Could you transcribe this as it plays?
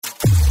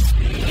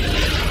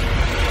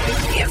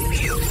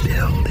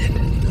build it,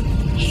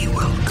 he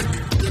will.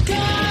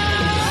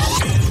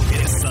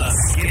 It's the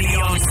Skinny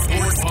on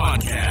Sports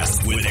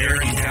Podcast with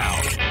Aaron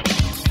Dowd.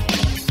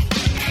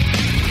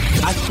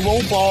 I throw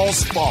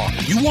balls far.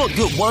 You want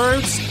good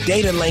words?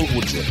 Data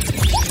language.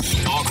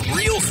 Talk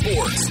real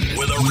sports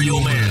with a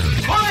real man.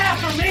 Come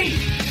after me!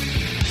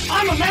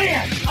 I'm a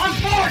man! I'm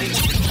 40!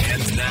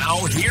 And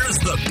now, here's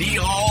the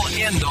be-all,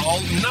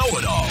 end-all,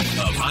 know-it-all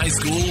of high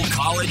school,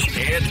 college,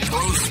 and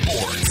pro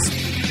sports.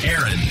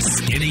 Aaron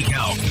Skinny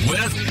Count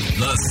with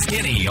the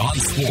Skinny on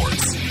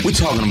Sports. We're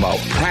talking about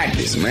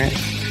practice, man.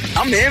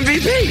 I'm the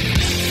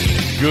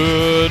MVP.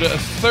 Good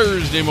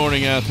Thursday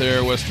morning out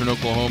there, Western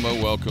Oklahoma.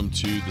 Welcome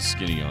to the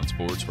Skinny on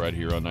Sports right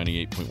here on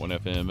 98.1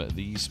 FM,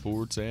 the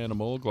Sports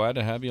Animal. Glad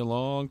to have you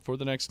along for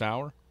the next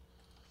hour.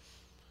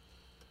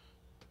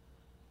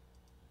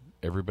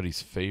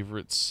 Everybody's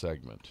favorite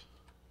segment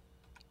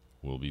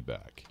will be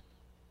back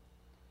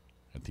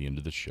at the end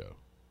of the show.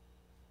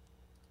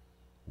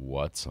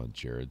 What's on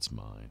Jared's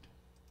mind?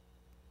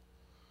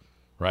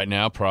 Right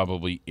now,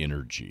 probably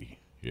energy.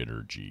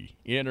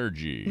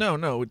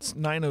 No, it's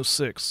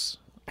 9:06.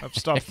 I've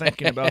stopped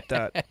thinking about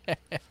that.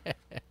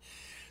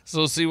 So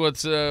we'll see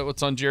what's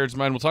on Jared's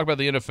mind. We'll talk about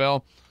the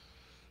NFL.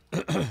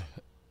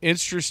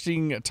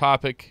 Interesting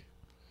topic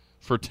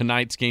for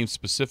tonight's game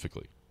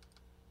specifically.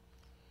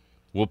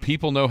 Will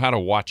people know how to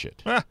watch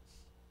it?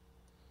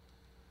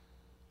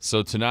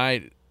 So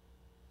tonight,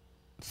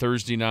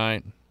 Thursday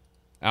night,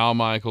 Al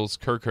Michaels,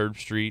 Kirk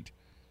Herbstreit,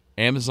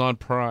 Amazon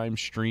Prime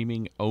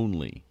streaming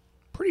only.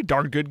 Pretty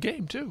darn good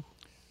game, too.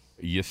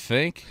 You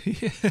think?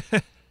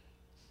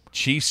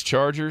 Chiefs,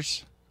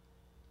 Chargers?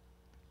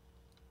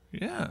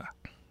 Yeah.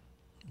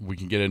 We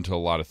can get into a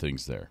lot of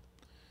things there.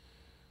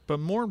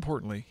 But more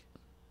importantly,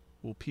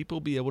 will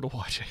people be able to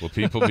watch it? Will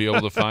people be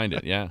able to find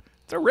it? Yeah.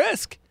 It's a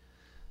risk.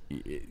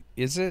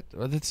 Is it?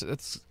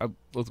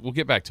 We'll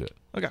get back to it.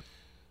 Okay.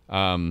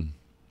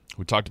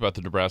 We talked about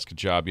the Nebraska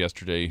job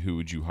yesterday. Who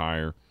would you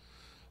hire?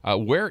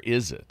 Where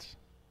is it?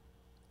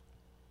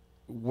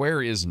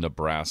 Where is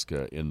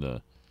Nebraska in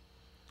the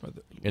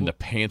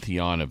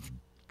pantheon of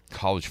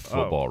college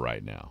football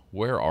right now?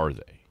 Where are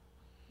they?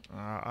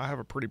 I have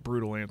a pretty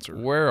brutal answer.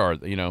 Where are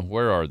they?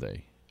 Where are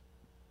they?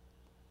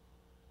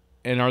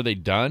 And are they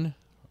done?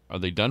 Are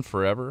they done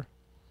forever?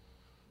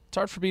 It's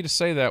hard for me to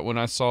say that when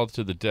I saw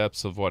to the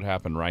depths of what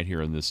happened right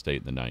here in this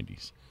state in the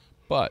 90s.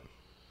 But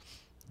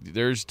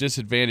there's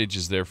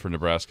disadvantages there for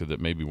Nebraska that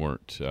maybe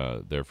weren't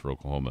there for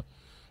Oklahoma.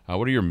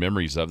 What are your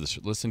memories of this?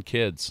 Listen,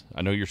 kids,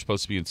 I know you're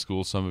supposed to be in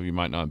school. Some of you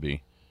might not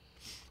be.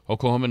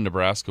 Oklahoma and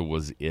Nebraska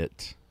was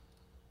it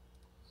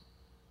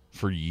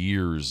for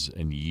years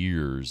and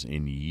years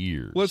and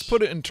years. Let's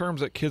put it in terms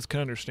that kids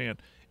can understand.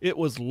 It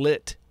was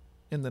lit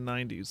in the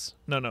 90s.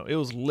 No, it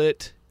was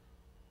lit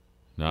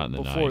not in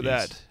the before 90s.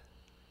 that.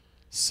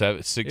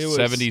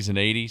 70s and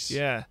 80s?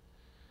 Yeah.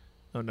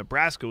 No,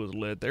 Nebraska was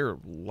lit. They were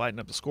lighting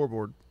up the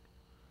scoreboard.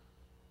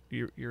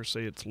 You're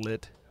saying it's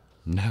lit?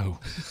 No.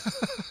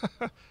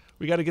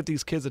 We got to get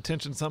these kids'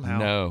 attention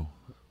somehow.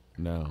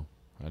 No.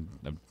 I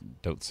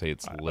don't say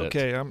it's lit.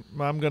 Okay, I'm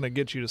going to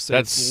get you to say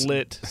it's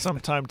lit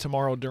sometime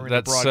tomorrow during the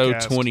That's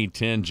broadcast. so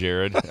 2010,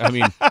 Jared. I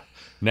mean,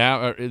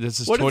 now this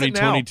is What is it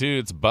 2022. now?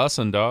 It's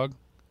bussin', dog.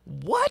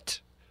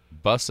 What?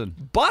 Bussin'.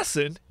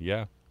 Bussin'?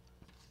 Yeah.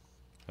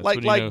 That's Like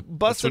when you know, bussin'?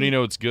 That's when you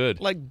know it's good.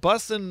 Like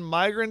bussin'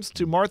 migrants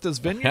to Martha's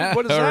Vineyard?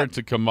 What is or that?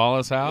 to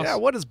Kamala's house? Yeah,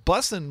 what does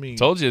bussin' mean?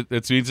 Told you,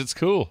 it means it's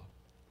cool.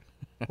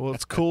 Well,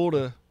 it's cool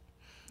to...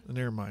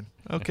 Never mind.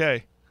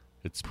 Okay.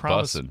 It's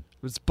Promise. bussin'.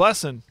 It's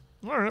bussin'.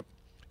 All right.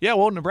 Yeah,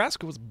 well,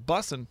 Nebraska was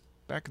bussin'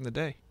 back in the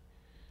day.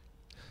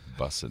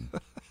 Bussin'.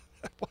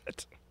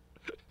 What?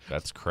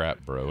 That's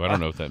crap, bro. I don't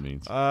know what that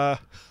means.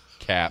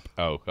 Cap.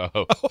 Oh.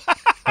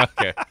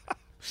 Okay.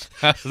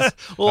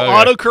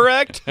 Well,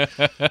 autocorrect.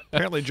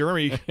 Apparently,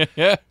 Jeremy.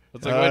 Yeah.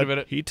 It's like, wait a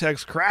minute. He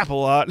texts crap a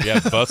lot. Yeah,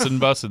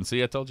 bussin'.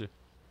 See, I told you.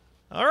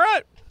 All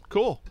right.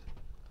 Cool.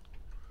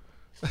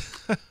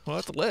 Well,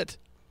 that's lit.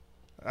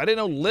 I didn't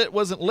know lit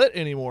wasn't lit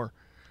anymore.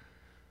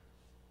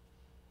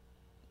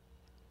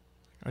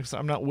 I guess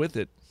I'm not with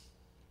it.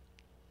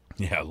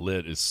 Yeah,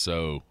 lit is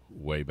so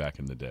way back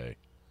in the day.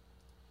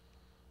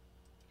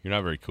 You're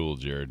not very cool,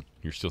 Jared.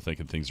 You're still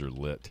thinking things are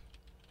lit.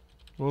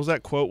 What was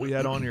that quote we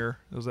had on here?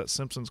 It was that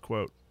Simpsons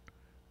quote.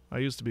 I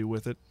used to be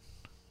with it.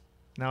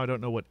 Now I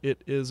don't know what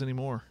it is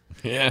anymore.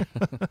 Yeah.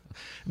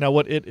 Now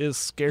what it is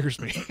scares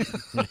me.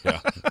 Yeah.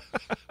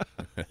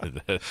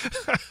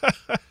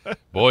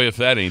 Boy, if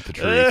that ain't the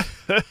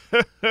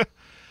truth.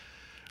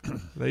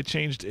 They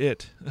changed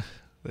it.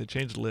 They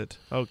changed lit.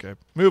 Okay.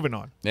 Moving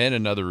on. And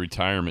another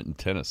retirement in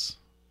tennis.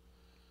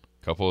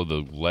 A couple of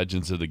the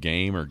legends of the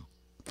game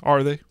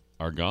Are they?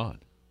 are gone.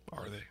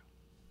 Are they?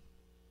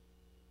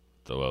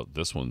 So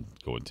this one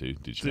going to.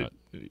 Did you not?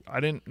 I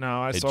didn't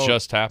know. It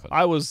just happened.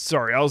 I was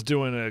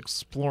doing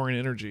Exploring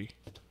Energy.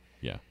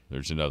 Yeah,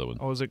 there's another one.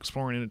 I was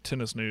exploring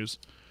tennis news.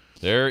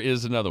 There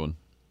is another one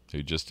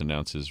who just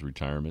announced his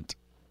retirement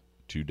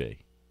today.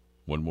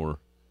 One more.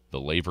 The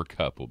Laver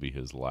Cup will be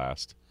his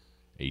last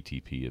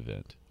ATP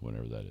event,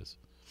 whenever that is.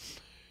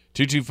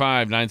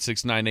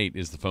 225-9698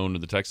 is the phone or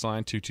the text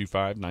line,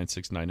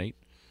 225-9698.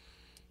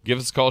 Give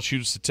us a call,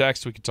 shoot us a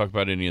text. We can talk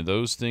about any of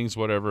those things,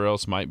 whatever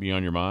else might be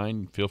on your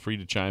mind. Feel free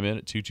to chime in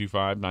at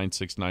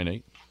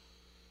 225-9698.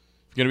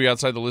 If you're going to be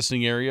outside the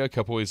listening area, a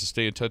couple ways to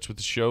stay in touch with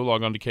the show.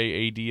 Log on to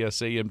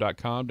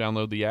KADSAM.com.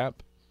 Download the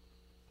app.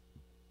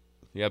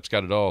 The app's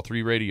got it all.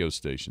 3 radio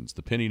stations.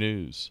 The Penny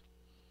News.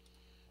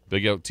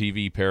 Big Elk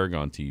TV,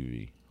 Paragon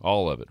TV.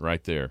 All of it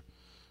right there.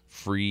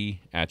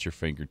 Free at your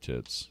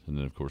fingertips. And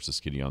then, of course, the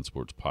Skinny on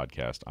Sports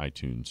podcast,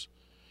 iTunes,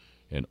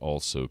 and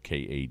also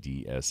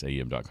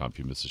KADSAM.com. If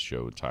you miss the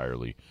show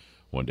entirely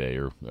one day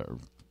or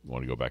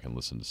want to go back and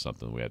listen to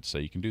something we had to say,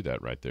 you can do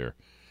that right there.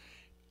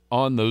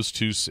 At those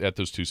two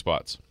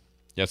spots.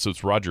 Yeah, so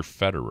it's Roger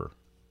Federer.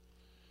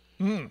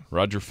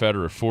 Roger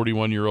Federer,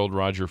 41-year-old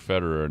Roger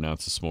Federer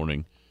announced this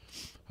morning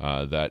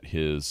that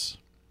his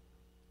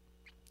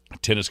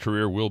tennis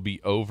career will be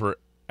over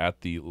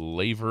at the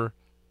Laver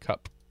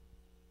Cup.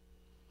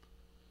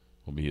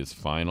 Will be his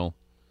final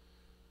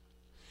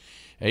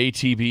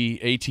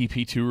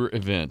ATP Tour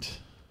event.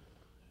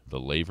 The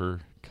Laver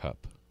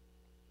Cup.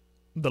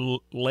 The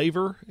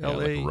Laver? Yeah,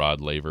 like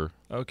Rod Laver.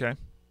 Okay.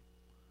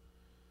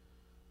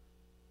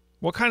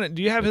 What kind of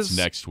do you have It's his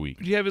next week?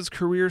 Do you have his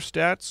career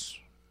stats?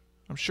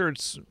 I'm sure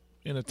it's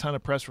in a ton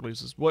of press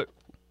releases. What?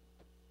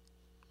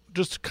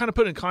 Just to kind of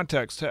put in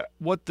context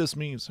what this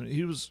means. I mean,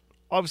 he was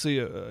obviously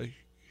a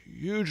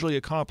hugely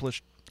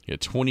accomplished. Yeah,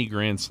 20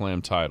 Grand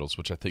Slam titles,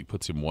 which I think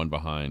puts him one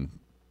behind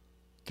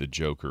the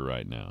Joker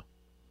right now,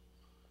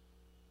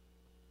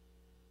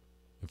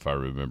 if I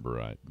remember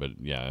right. But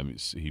yeah, I mean,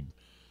 he's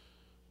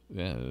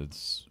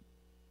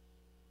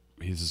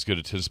as good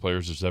a tennis player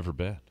as there's ever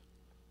been.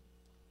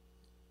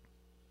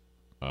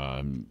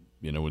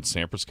 When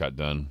Sampras got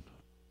done,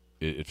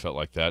 it felt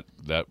like that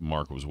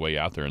mark was way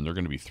out there, and there are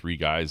going to be 3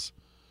 guys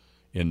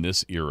in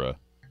this era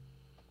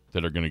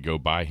that are going to go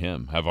by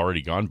him, have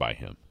already gone by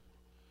him,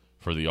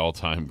 for the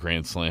all-time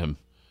Grand Slam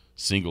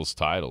singles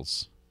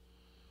titles,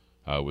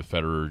 with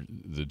Federer,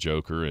 the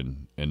Joker,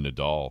 and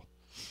Nadal.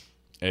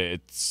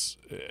 It's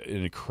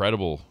an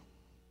incredible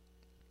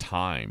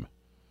time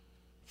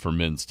for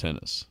men's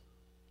tennis.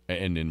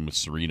 And then with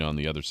Serena on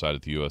the other side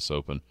at the U.S.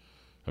 Open,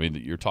 I mean,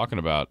 you're talking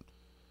about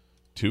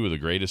 2 of the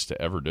greatest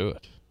to ever do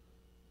it,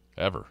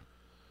 ever.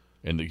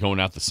 And going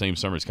out the same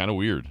summer, it's kind of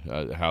weird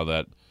how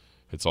that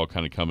it's all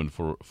kind of coming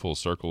full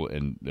circle.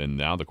 And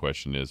now the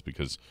question is,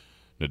 because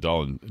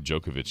Nadal and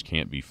Djokovic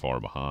can't be far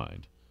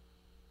behind.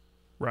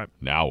 Right.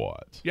 Now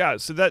what? Yeah,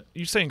 so that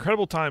you say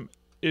incredible time,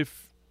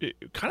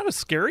 kind of a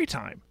scary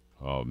time.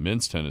 Oh,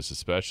 men's tennis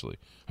especially.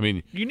 I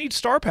mean, you need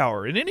star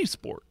power in any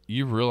sport.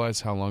 You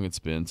realize how long it's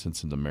been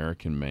since an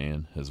American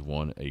man has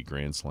won a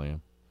Grand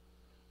Slam?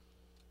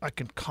 I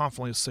can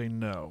confidently say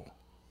no.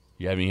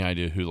 You have any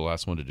idea who the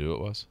last one to do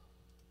it was?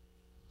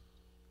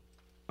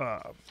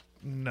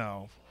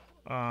 No.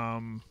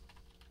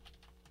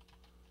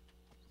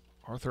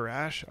 Arthur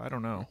Ashe? I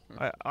don't know.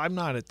 I'm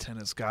not a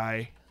tennis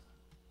guy.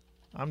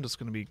 I'm just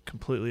going to be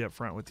completely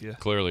upfront with you.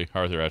 Clearly,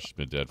 Arthur Ashe has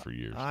been dead for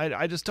years.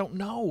 I just don't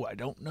know. I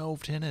don't know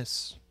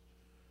tennis.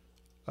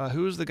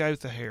 Who is the guy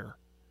with the hair?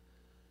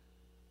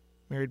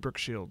 Married Brooke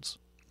Shields.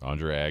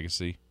 Andre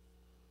Agassi.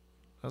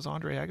 That was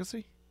Andre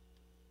Agassi?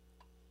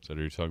 Is that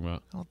who you're talking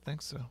about? I don't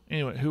think so.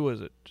 Anyway, who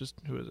is it? Just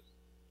who is it?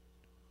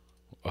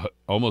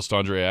 Almost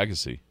Andre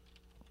Agassi.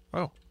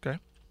 Oh, okay.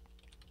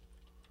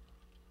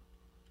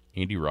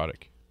 Andy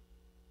Roddick.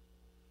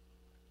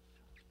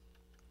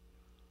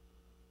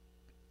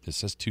 It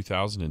says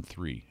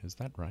 2003. Is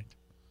that right?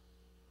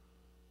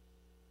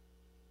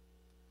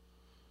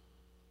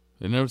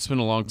 I know it's been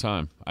a long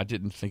time. I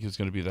didn't think it was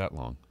going to be that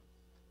long.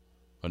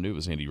 I knew it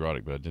was Andy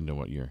Roddick, but I didn't know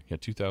what year. Yeah,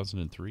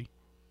 2003.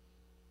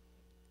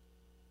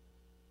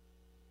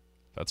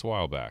 That's a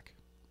while back.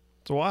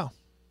 It's a while.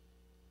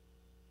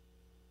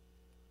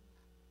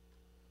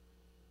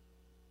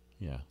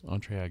 Yeah,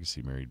 Andre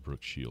Agassi married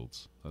Brooke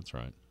Shields. That's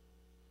right.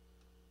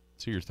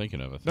 That's who you're thinking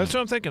of, I think. That's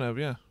what I'm thinking of,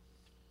 yeah.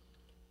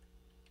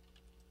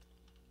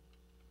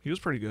 He was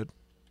pretty good.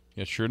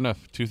 Yeah, sure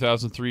enough.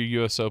 2003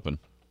 U.S. Open.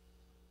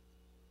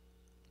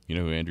 You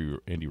know who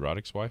Andy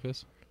Roddick's wife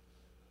is?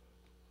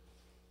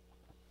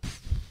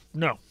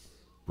 No.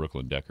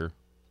 Brooklyn Decker.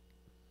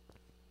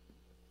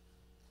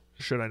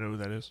 Should I know who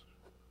that is?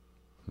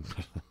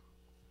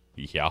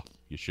 Yeah,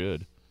 you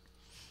should.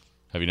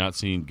 Have you not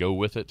seen Go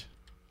With It?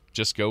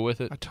 Just Go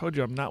With It? I told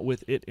you I'm not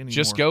with it anymore.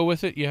 Just Go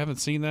With It? You haven't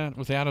seen that?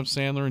 With Adam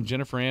Sandler and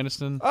Jennifer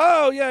Aniston?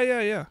 Oh,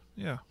 yeah.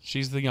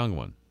 She's the young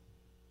one.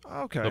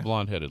 Okay. The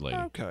blonde-headed lady.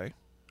 Okay.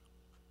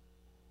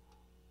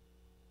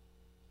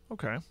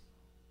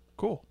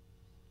 Cool.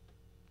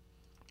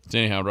 So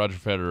anyhow, Roger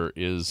Federer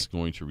is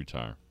going to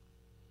retire.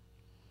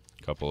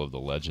 A couple of the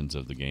legends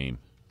of the game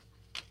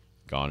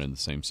gone in the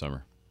same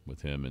summer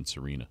with him and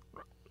Serena.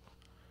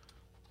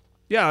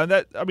 Yeah,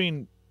 that has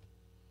Do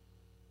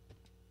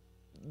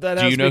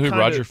you know who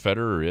Roger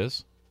Federer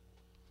is?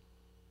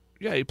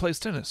 Yeah, he plays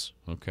tennis.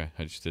 Okay,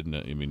 I just didn't know.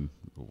 I mean,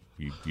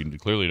 you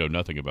clearly know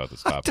nothing about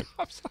this topic.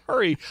 I'm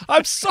sorry.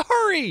 I'm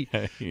sorry.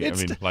 I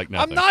mean, like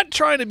nothing. I'm not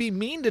trying to be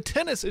mean to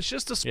tennis. It's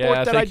just a sport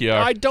Yeah, I that think you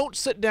are. I don't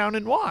sit down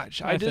and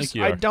watch. I think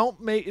you are.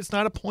 don't make. It's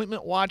not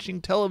appointment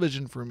watching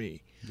television for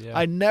me. Yeah.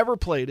 I never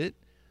played it.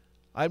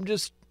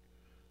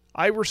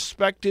 I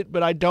respect it,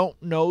 but I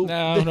don't know.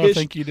 No, I don't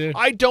think you do.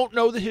 I don't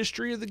know the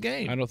history of the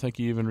game. I don't think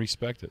you even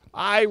respect it.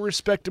 I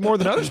respect it more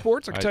than other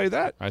sports. I can tell you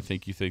that. I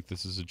think you think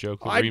this is a joke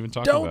that I we're even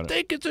talking about don't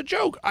think it's a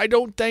joke. I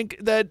don't think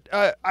that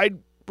I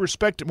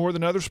respect it more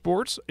than other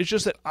sports. It's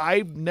just that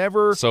I've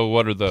never So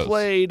what are those?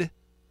 played.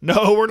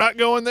 No, we're not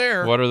going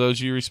there. What are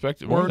those you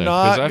respect? We're then?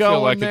 not 'Cause I feel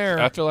going like there.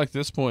 I feel like at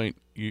this point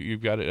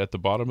you've got it at the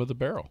bottom of the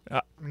barrel.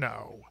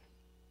 No.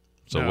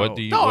 So no. what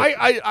do you? No, what-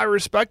 I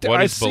respect it.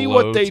 what I is see below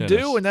what they tennis?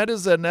 do, and that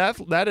is an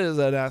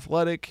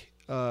athletic.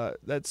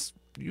 That's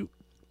you.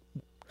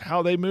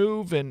 How they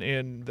move and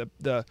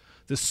the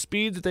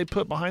speed that they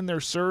put behind their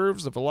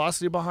serves, the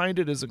velocity behind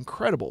it is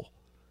incredible.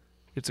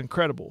 It's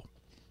incredible.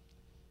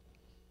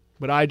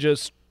 But I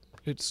just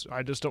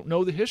don't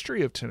know the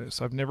history of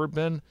tennis. I've never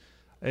been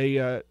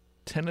a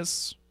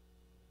tennis.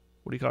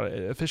 What do you call it?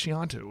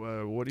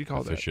 Aficionado. What do you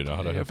call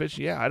Aficionado. that?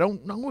 Yeah, I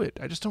don't know it.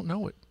 I just don't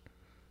know it.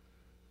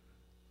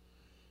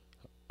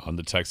 On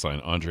the text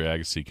line, Andre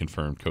Agassi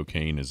confirmed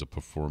cocaine is a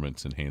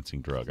performance-enhancing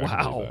drug. I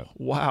can believe that.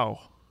 Wow.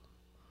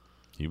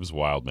 He was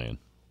wild, man.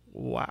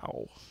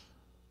 Wow.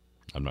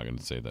 I'm not going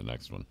to say that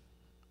next one.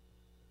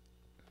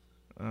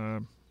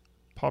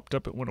 Popped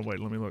up, it went away.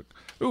 Let me look.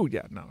 Ooh,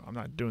 yeah, no, I'm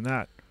not doing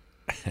that.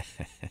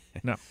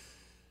 No.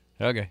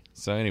 Okay.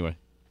 So anyway,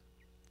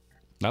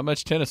 not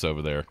much tennis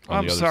over there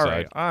on the other sorry.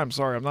 side. I'm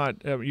sorry. I'm not.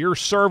 You're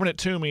serving it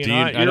to me, Do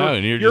and you- I know,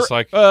 and you're just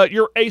like-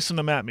 you're acing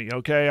them at me.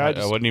 Okay, I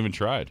wasn't even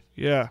tried.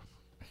 yeah.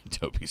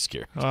 Don't be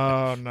scared.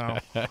 Oh no,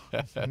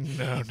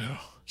 no.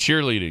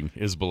 Cheerleading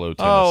is below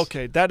tennis. Oh,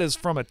 okay. That is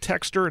from a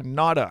texter,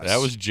 not us. That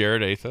was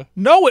Jared Atha.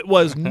 no. It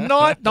was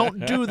not.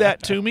 Don't do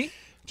that to me.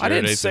 I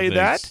Jared didn't Atha say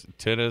thinks that.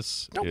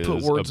 Tennis Don't is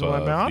put words in my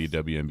above mouth.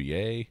 the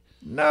WNBA.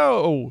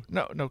 No.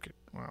 Okay.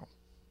 Wow.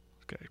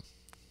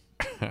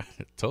 Okay.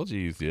 Told you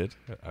you did.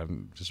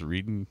 I'm just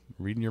reading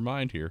your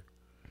mind here.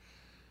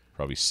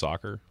 Probably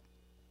soccer.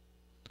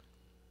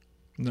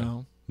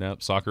 No. No,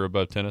 soccer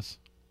above tennis.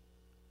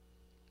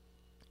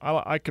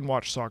 I can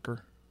watch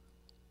soccer.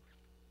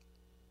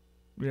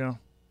 Yeah.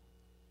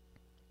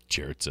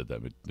 Jared said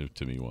that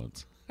to me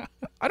once.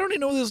 I don't even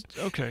know this.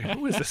 Okay,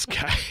 who is this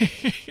guy?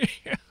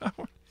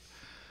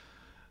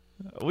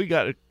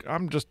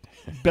 I'm just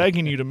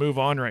begging you to move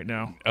on right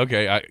now.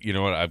 Okay, you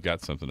know what? I've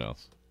got something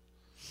else.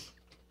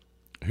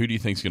 Who do you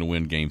think's going to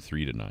win Game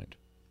 3 tonight?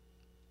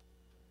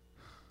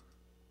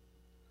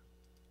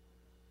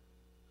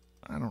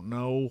 I don't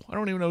know. I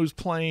don't even know who's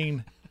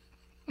playing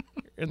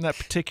in that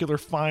particular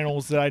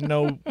finals that I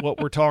know what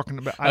we're talking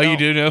about. You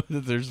do know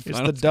that there's It's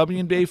finals? the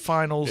WNBA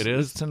finals. It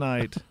is?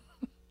 tonight.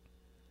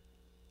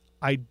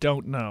 I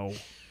don't know.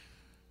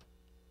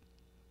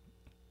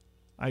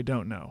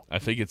 I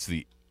think it's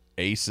the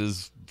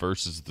Aces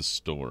versus the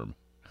Storm.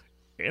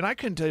 And I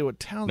couldn't tell you what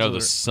towns No, are the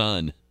there.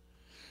 Sun.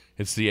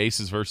 It's the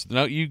Aces versus.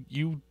 No, you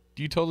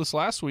told us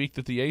last week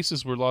that the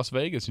Aces were Las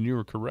Vegas, and you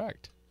were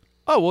correct.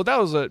 Oh, well, that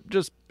was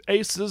just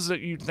Aces that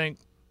you think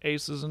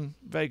Aces in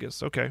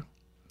Vegas. Okay.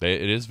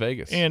 It is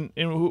Vegas. And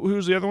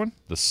who's the other one?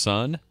 the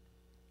Sun.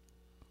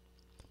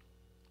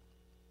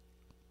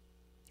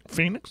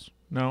 Phoenix?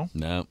 No.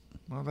 No,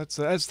 Well, that's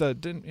the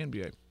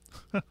NBA.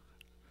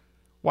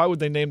 Why would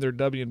they name their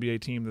WNBA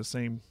team the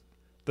same?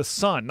 The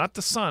Sun, not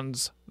the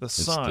Suns. The it's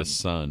Sun. the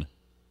Sun.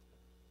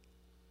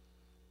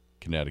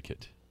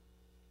 Connecticut.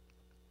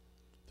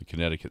 The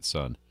Connecticut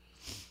Sun.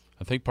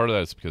 I think part of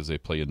that is because they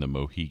play in the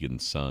Mohegan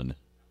Sun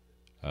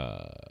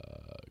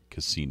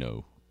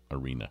casino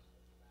arena.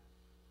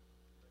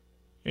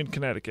 In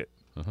Connecticut.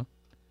 Uh-huh.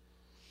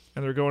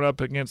 And they're going up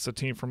against a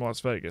team from Las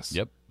Vegas.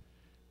 Yep.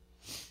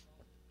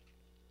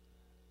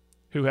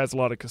 Who has a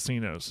lot of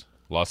casinos.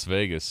 Las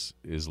Vegas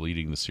is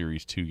leading the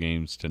series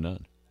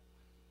 2-0.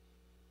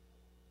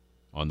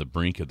 On the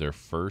brink of their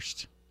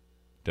first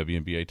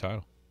WNBA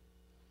title.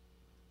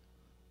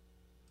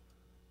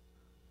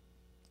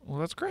 Well,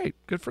 that's great.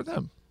 Good for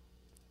them.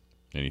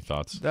 Any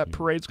thoughts? That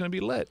parade's going to be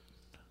lit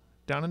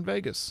down in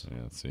Vegas. Yeah,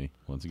 let's see.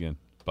 Once again,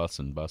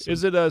 bussin'.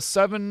 Is it a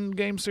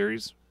 7-game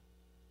series?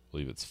 I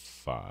believe it's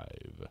 5.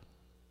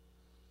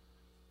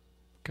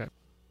 Okay.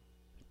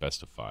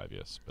 Best of 5,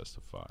 yes. Best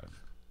of 5.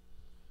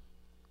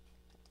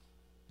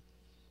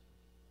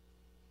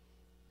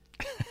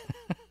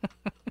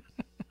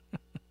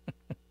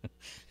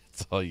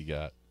 That's all you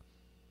got.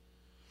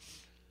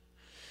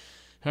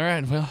 All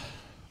right, well.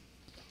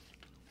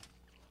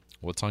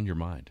 What's on your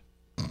mind?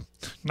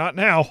 Not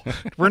now.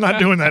 We're not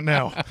doing that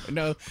now.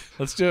 No,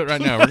 let's do it right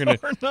now. We're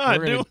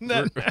not doing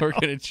that We're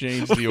gonna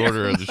change the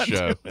order of the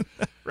show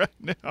Right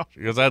now.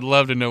 because I'd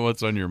love to know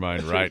what's on your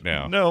mind right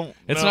now. No.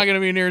 It's no. not going to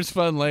be near as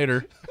fun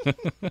later.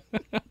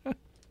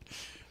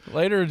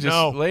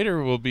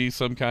 Later will be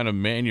some kind of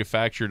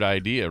manufactured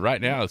idea.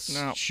 Right now,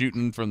 No.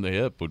 shooting from the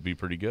hip would be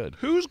pretty good.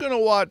 Who's going to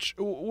watch?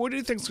 What do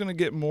you think is going to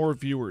get more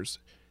viewers?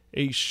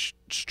 A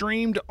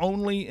streamed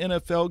only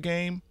NFL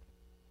game,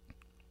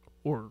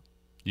 or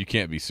You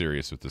can't be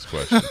serious with this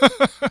question.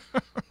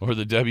 Or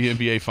the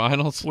WNBA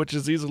Finals? which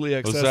is easily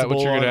Was that what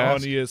accessible you're on, gonna on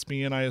ask?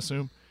 ESPN, I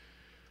assume,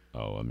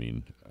 Oh, I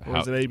mean, or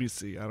is it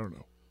ABC? I don't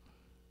know.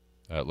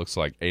 it looks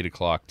like 8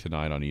 o'clock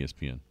tonight on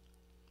ESPN.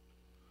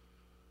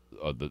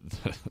 The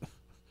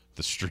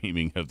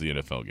streaming of the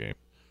NFL game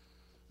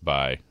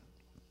by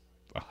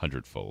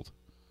 100-fold.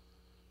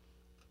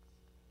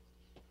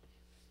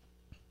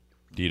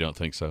 You don't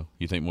think so?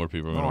 You think more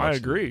people are going No, to watch I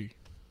agree.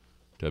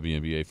 the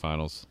WNBA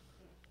Finals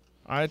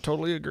I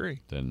totally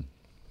agree. than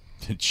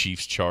the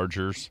Chiefs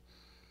Chargers,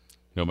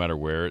 no matter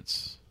where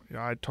it's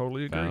Yeah, I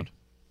totally agree. found?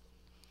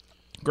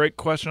 Great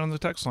question on the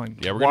text line.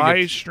 Yeah, we're gonna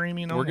Why get-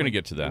 streaming? we're only? gonna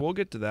get to that. We'll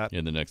get to that.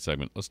 In the next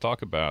segment, let's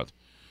talk about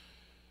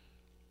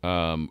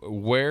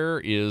where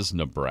is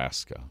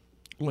Nebraska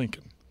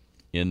Lincoln.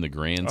 in the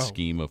grand Oh.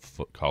 scheme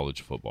of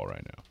college football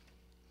right now?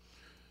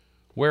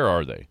 Where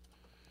are they?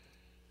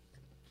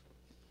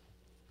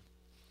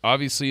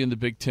 Obviously, in the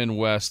Big Ten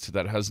West,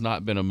 that has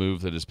not been a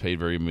move that has paid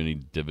very many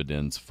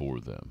dividends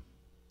for them.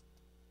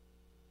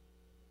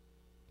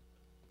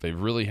 They've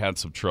really had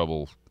some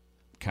trouble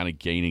kind of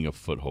gaining a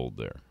foothold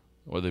there.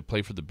 Or they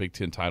played for the Big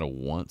Ten title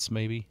once,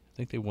 maybe. I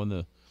think they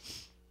won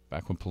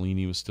back when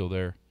Pelini was still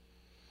there.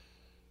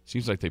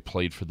 Seems like they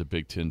played for the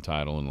Big Ten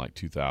title in like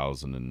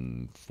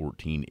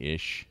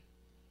 2014-ish.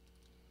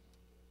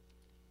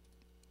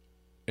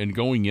 And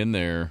going in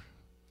there,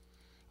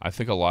 I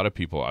think a lot of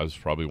people, I was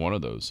probably one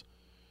of those.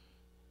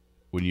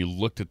 When you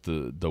looked at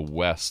the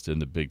West in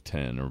the Big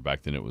Ten, or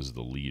back then it was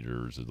the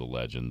Leaders or the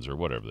Legends or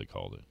whatever they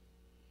called it.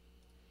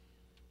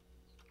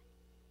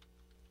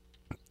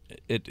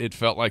 It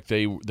felt like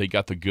they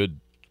got the good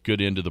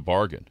end of the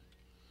bargain.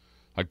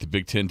 Like the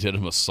Big Ten did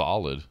them a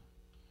solid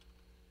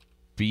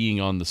being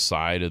on the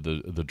side of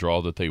the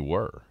draw that they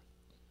were.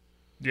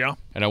 Yeah.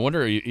 And I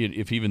wonder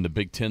if even the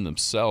Big Ten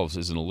themselves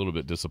isn't a little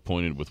bit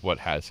disappointed with what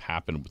has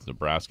happened with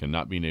Nebraska,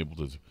 not being able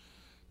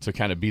to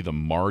kind of be the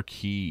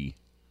marquee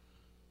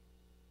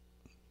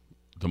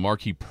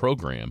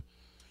program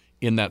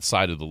in that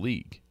side of the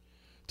league.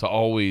 To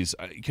always,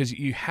 because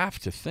you have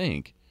to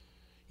think,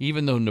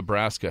 even though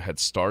Nebraska had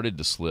started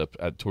to slip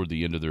toward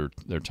the end of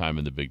their time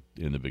in the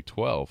Big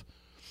 12,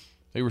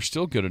 they were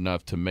still good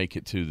enough to make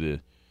it to the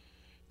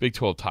Big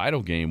 12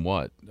 title game,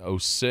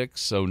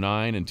 06,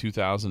 09, and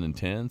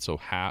 2010? So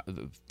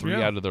three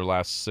out of their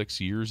last 6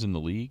 years in the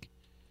league.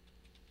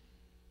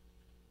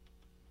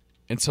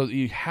 And so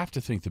you have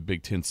to think the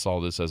Big Ten saw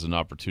this as an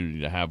opportunity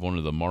to have one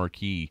of the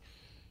marquee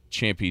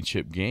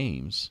championship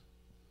games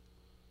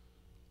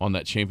on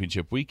that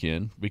championship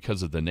weekend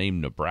because of the name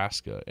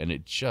Nebraska, and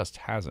it just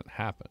hasn't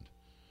happened.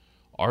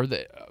 Are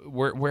they?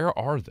 Where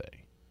are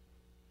they?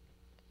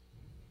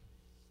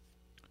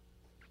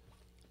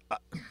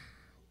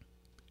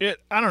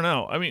 I don't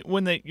know. I mean,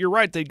 you're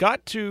right. They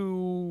got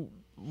to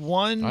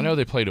one. I know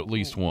they played at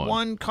least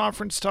one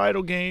conference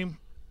title game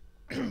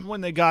when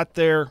they got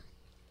there.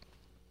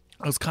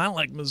 It was kind of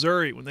like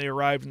Missouri when they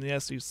arrived in the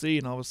SEC,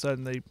 and all of a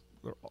sudden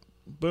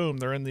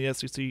they're in the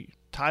SEC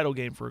title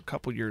game for a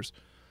couple years.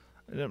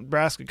 And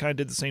Nebraska kind of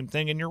did the same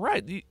thing, and you're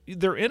right.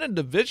 They're in a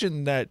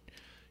division that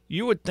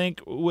you would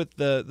think, with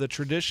the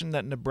tradition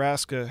that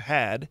Nebraska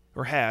had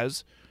or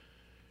has,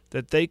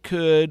 that they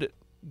could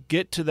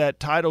get to that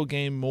title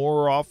game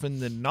more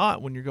often than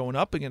not when you're going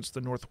up against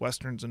the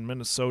Northwesterns and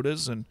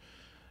Minnesotas, and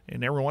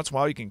every once in a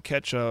while you can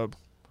catch a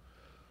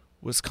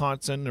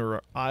Wisconsin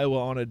or Iowa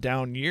on a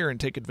down year and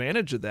take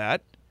advantage of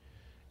that.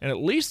 And at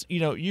least,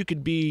 you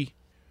could be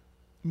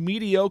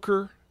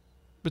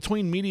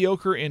between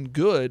mediocre and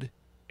good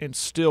and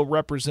still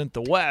represent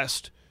the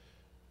West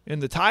in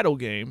the title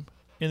game,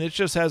 and it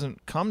just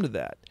hasn't come to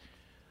that.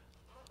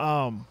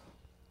 I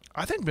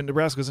think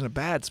Nebraska's in a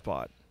bad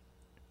spot.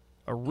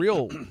 A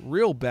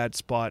real bad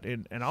spot,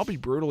 and I'll be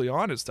brutally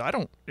honest.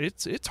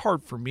 It's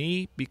hard for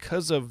me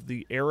because of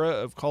the era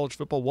of college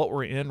football, what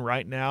we're in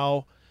right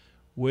now,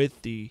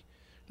 with the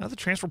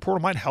transfer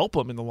portal might help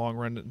them in the long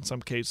run in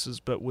some cases,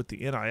 but with the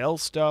NIL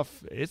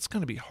stuff, it's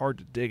going to be hard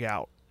to dig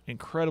out,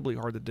 incredibly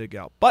hard to dig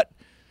out. But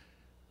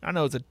I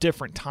know it's a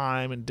different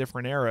time and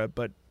different era,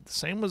 but the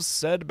same was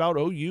said about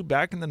OU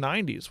back in the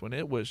 90s when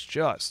it was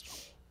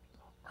just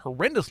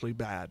horrendously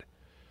bad,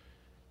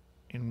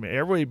 and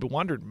everybody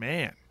wondered,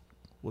 man,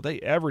 will they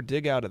ever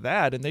dig out of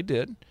that? And they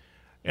did.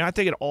 And I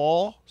think it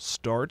all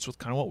starts with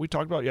kind of what we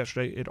talked about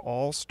yesterday. It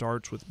all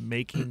starts with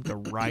making the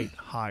right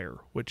hire,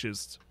 which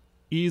is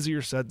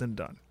easier said than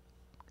done.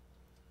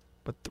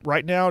 But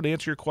right now, to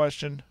answer your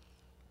question,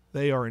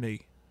 they are in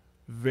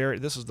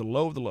this is the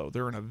low of the low.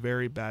 They're in a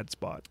very bad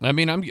spot. I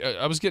mean,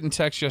 I was getting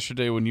texts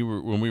yesterday when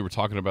we were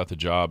talking about the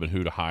job and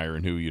who to hire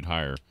and who you'd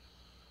hire.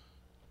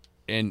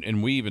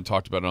 And we even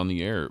talked about it on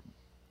the air.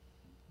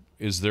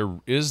 Is there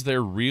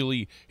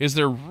really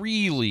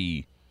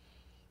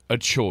a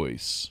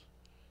choice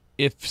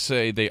if,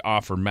 say, they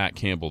offer Matt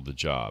Campbell the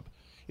job?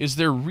 Is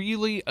there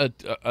really a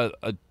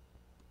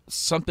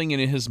something in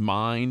his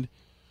mind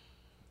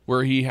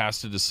where he has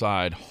to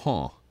decide,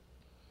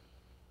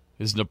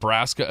 is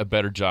Nebraska a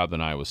better job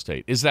than Iowa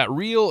State? Is that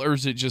real, or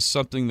is it just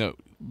something that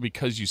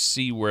because you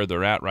see where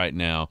they're at right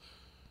now,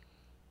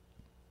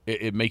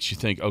 it makes you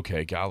think,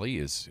 okay, golly,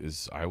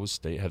 is Iowa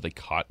State, have they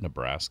caught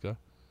Nebraska?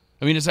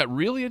 I mean, is that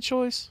really a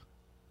choice?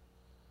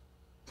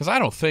 Because I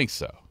don't think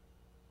so.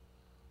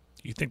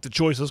 You think the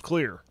choice is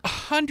clear?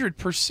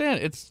 100%.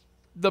 It's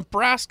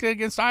Nebraska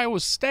against Iowa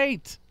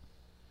State.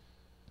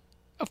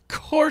 Of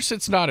course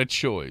it's not a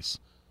choice.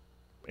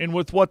 And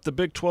with what the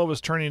Big 12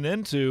 is turning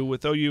into,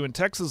 with OU and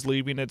Texas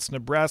leaving, it's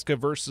Nebraska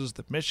versus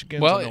the Michigans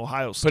and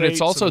Ohio State. But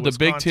it's also the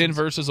Big 10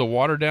 versus a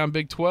watered-down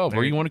Big 12.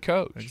 Where you want to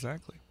coach?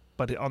 Exactly.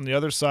 But on the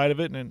other side of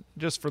it, and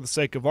just for the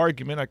sake of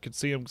argument, I could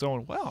see him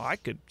going, well, I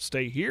could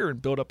stay here and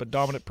build up a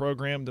dominant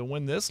program to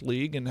win this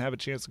league and have a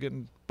chance of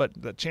getting – but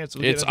the chance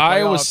of getting it's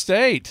Iowa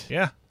State.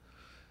 Yeah.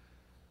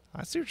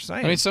 I see what you're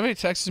saying. I mean, somebody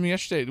texted me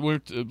yesterday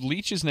where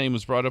Leach's name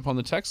was brought up on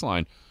the text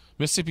line.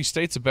 Mississippi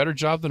State's a better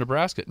job than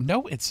Nebraska.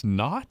 No, it's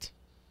not.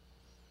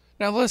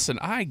 Now, listen,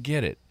 I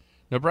get it.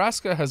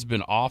 Nebraska has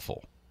been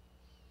awful.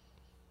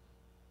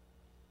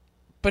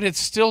 But it's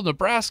still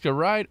Nebraska,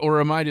 right? Or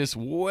am I just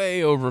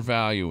way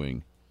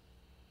overvaluing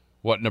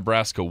what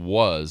Nebraska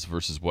was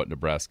versus what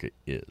Nebraska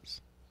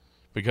is?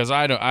 Because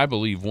I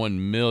believe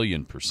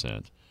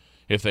 1,000,000%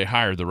 if they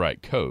hire the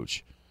right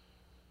coach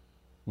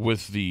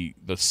with the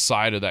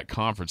side of that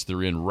conference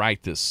they're in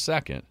right this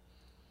second,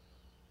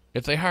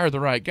 if they hire the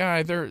right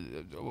guy, they're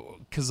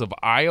because of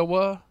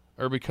Iowa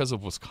or because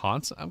of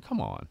Wisconsin.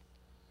 Come on.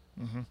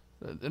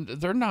 Mm-hmm.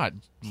 They're not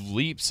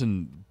leaps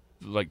and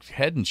like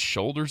head and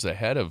shoulders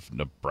ahead of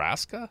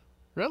Nebraska?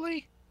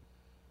 Really?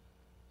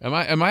 Am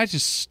I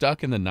just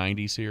stuck in the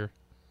 90s here?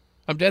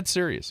 I'm dead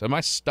serious. Am I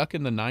stuck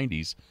in the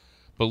 90s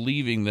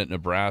believing that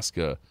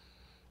Nebraska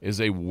is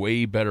a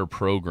way better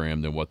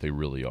program than what they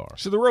really are?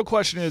 So the real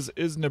question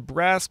is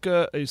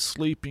Nebraska a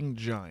sleeping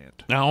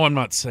giant? No, I'm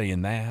not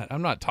saying that.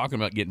 I'm not talking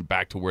about getting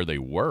back to where they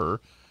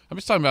were. I'm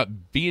just talking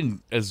about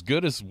being as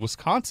good as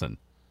Wisconsin.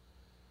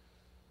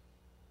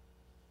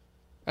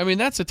 I mean,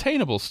 that's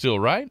attainable still,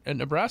 right, at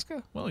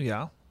Nebraska? Well,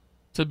 yeah.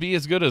 To be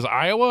as good as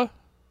Iowa?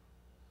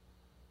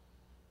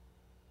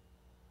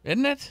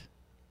 Isn't it?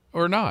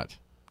 Or not?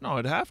 No,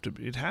 it'd have to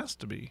be. It has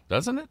to be.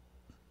 Doesn't it?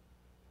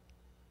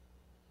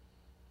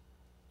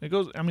 It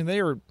goes. I mean, they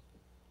are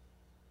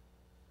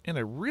in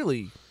a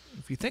really,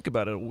 if you think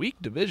about it, a weak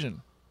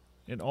division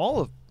in all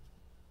of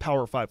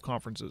Power 5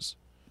 conferences.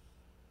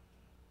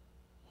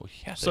 Well,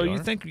 yeah, so you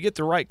think you get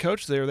the right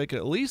coach there, they could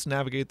at least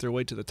navigate their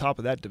way to the top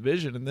of that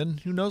division, and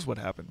then who knows what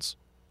happens.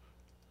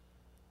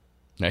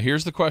 Now,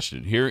 here's the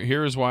question.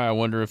 Here is why I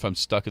wonder if I'm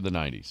stuck in the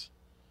 90s.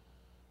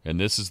 And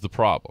this is the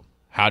problem.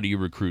 How do you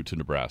recruit to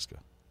Nebraska?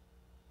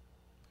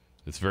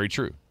 It's very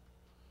true.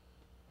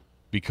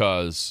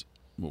 Because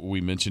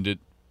we mentioned it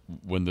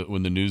when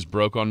the news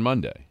broke on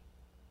Monday.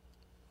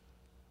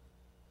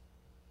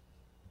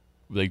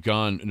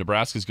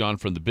 Nebraska's gone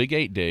from the Big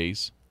 8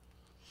 days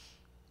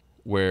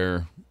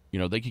where,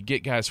 they could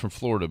get guys from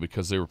Florida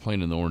because they were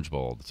playing in the Orange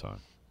Bowl all the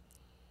time.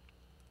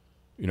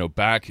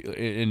 Back,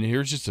 and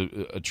here's just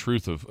a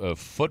truth of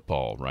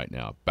football right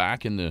now.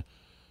 Back in the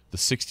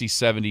 60s,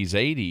 70s,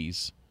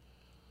 80s,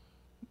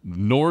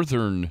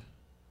 northern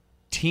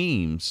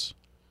teams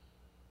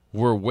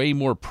were way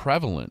more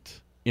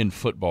prevalent in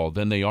football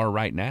than they are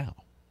right now.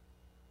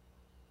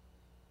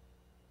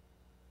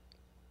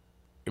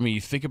 I mean,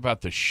 you think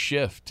about the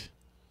shift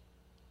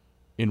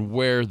in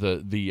where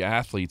the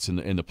athletes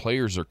and the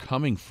players are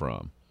coming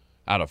from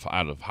out of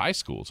high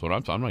school. So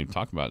I'm not even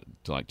talking about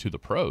to the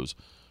pros.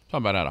 I'm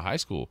talking about out of high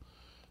school.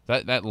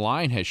 That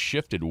line has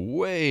shifted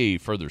way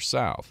further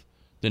south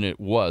than it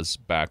was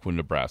back when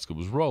Nebraska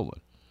was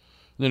rolling.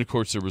 And then, of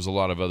course, there was a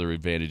lot of other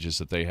advantages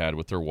that they had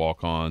with their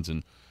walk-ons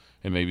and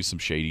maybe some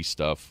shady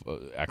stuff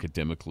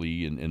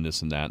academically and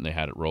this and that, and they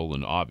had it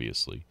rolling,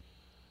 obviously.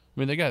 I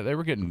mean, they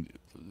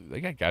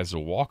got guys to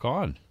walk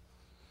on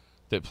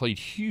that played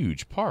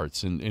huge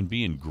parts in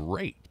being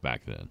great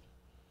back then.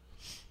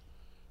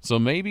 So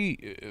maybe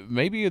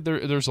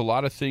there's a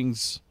lot of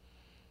things,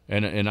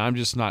 and I'm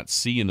just not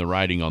seeing the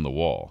writing on the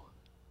wall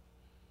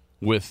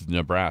with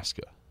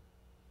Nebraska.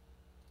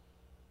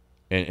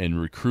 And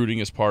recruiting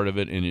is part of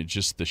it, and it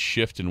just the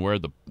shift in where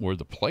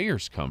the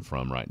players come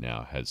from right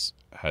now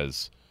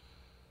has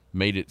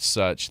made it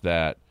such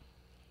that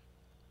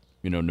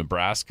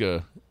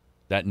Nebraska,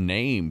 that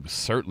name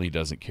certainly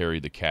doesn't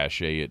carry the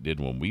cachet it did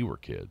when we were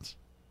kids.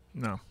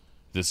 No.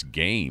 This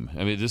game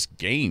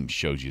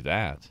shows you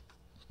that.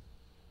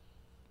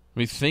 I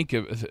mean, think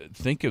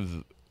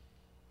of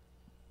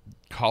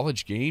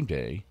College Game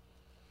Day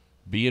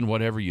being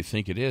whatever you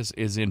think it is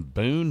in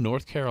Boone,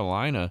 North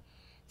Carolina,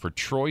 for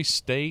Troy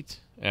State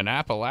and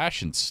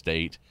Appalachian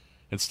State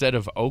instead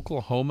of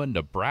Oklahoma,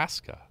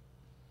 Nebraska.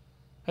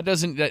 That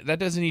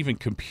doesn't even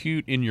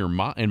compute in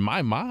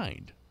my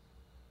mind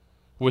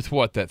with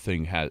what that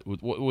thing had,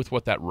 with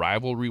what that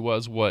rivalry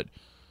was, what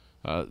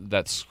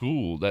that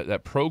school,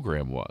 that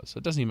program was.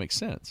 It doesn't even make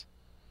sense.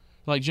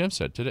 like Jim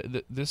said,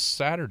 today, this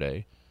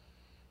Saturday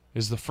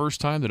is the first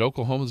time that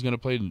Oklahoma is going to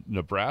play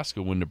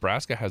Nebraska when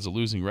Nebraska has a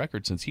losing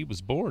record since he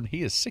was born.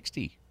 He is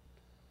 60.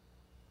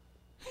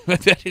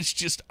 That is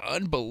just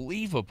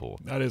unbelievable.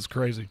 That is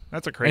crazy.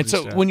 That's a crazy And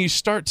so stat. when you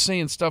start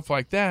saying stuff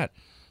like that,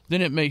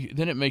 then it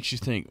makes you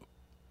think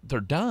they're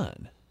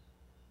done.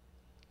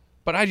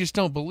 But I just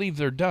don't believe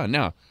they're done.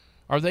 Now,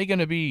 are they going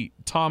to be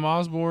Tom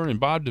Osborne and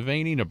Bob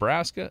Devaney,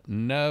 Nebraska?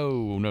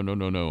 No.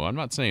 I'm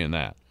not saying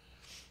that.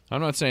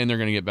 I'm not saying they're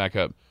going to get back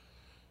up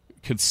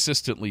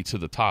consistently to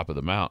the top of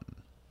the mountain.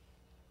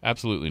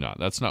 Absolutely not.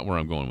 That's not where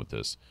I'm going with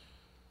this.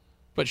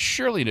 But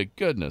surely to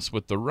goodness,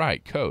 with the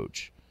right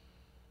coach,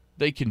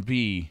 they can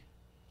be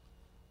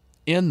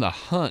in the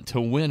hunt to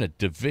win a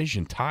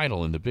division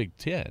title in the Big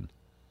Ten,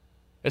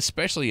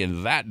 especially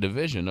in that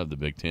division of the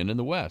Big Ten in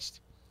the West.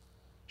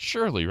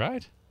 Surely,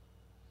 right?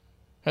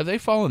 Have they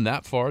fallen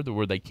that far to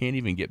where they can't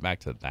even get back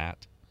to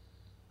that?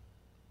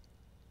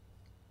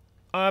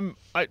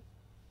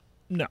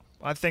 No.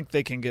 I think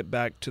they can get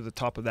back to the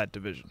top of that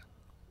division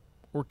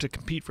or to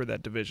compete for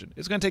that division.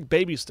 It's going to take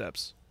baby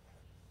steps.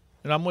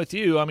 And I'm with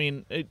you. I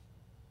mean,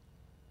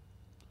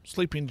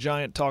 sleeping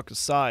giant talk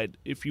aside,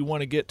 if you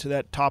want to get to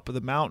that top of the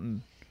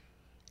mountain,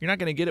 you're not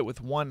going to get it with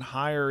one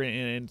hire,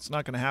 and it's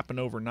not going to happen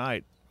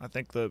overnight. I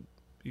think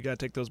you got to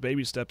take those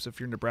baby steps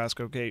if you're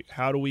Nebraska. Okay,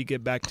 how do we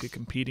get back to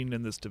competing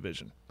in this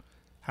division?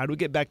 How do we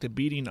get back to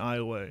beating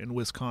Iowa and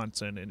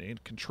Wisconsin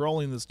and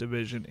controlling this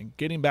division and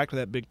getting back to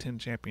that Big Ten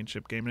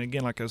championship game? And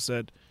again, like I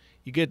said,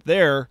 you get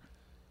there,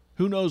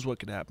 who knows what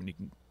could happen. You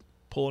can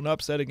pull an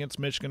upset against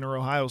Michigan or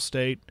Ohio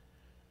State,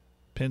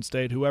 Penn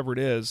State, whoever it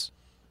is,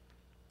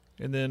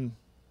 and then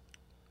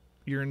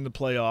you're in the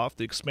playoff,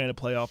 the expanded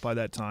playoff by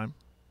that time.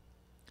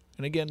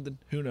 And again, then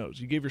who knows?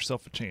 You give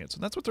yourself a chance,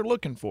 and that's what they're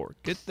looking for.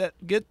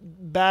 Get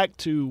back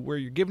to where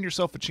you're giving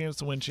yourself a chance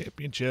to win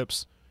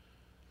championships.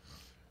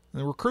 And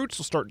the recruits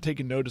will start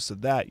taking notice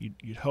of that.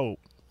 You'd hope,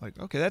 like,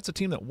 okay, that's a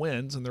team that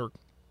wins, and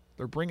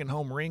they're bringing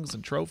home rings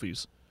and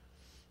trophies.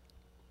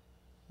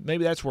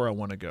 Maybe that's where I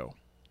want to go.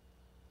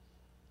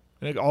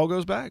 And it all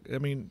goes back. I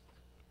mean,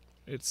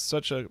 it's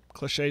such a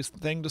cliche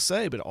thing to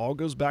say, but it all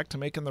goes back to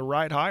making the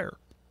right hire.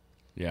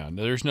 Yeah,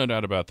 there's no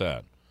doubt about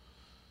that.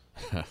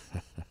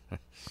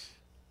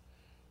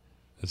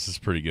 This is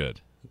pretty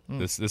good.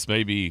 This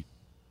may be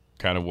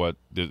kind of what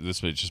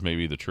this may just may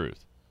be the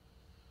truth.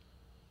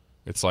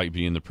 It's like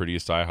being the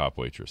prettiest IHOP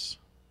waitress.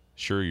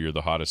 Sure, you're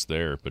the hottest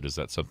there, but is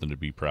that something to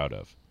be proud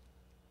of?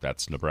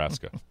 That's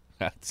Nebraska.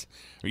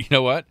 You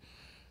know what?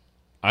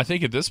 I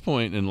think at this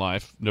point in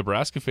life,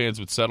 Nebraska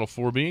fans would settle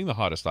for being the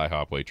hottest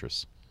IHOP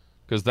waitress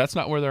because that's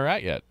not where they're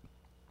at yet.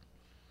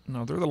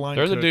 No, they're the line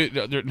They're cook.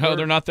 the dude.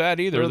 They're not that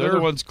either. They're the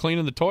ones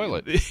cleaning the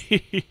toilet.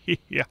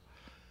 Yeah.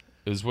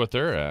 Is what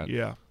they're at.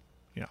 Yeah.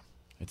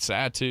 It's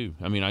sad too.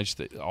 I mean,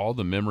 all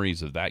the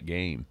memories of that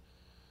game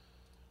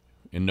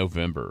in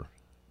November,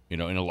 and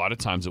a lot of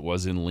times it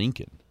was in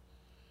Lincoln.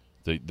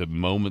 The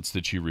moments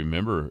that you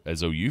remember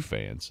as OU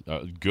fans,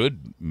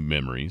 good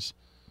memories,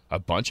 a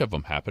bunch of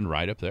them happened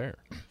right up there.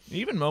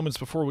 Even moments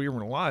before we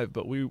were alive,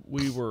 but we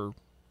were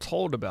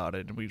told about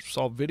it and we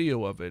saw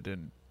video of it,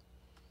 and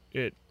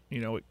it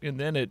and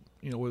then it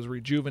was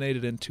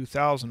rejuvenated in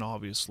 2000.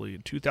 Obviously,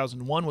 in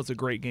 2001 was a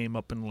great game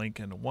up in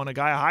Lincoln. Won a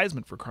guy a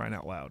Heisman for crying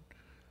out loud.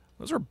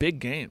 Those are big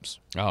games.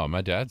 Oh,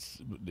 my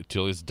dad's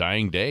till his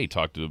dying day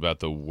talked about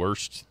the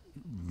worst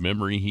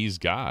memory he's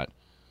got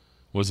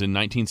was in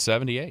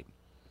 1978.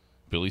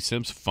 Billy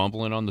Sims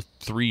fumbling on the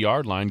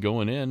 3-yard line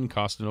going in,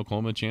 costing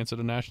Oklahoma a chance at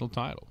a national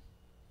title.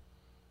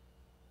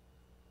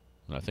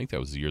 And I think that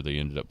was the year they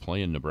ended up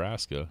playing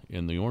Nebraska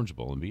in the Orange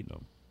Bowl and beating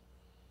them.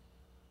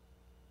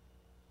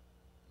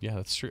 Yeah,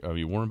 that's true. I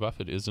mean, Warren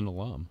Buffett is an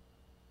alum.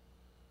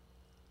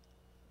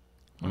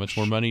 How much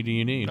more money do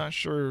you need? Not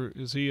sure.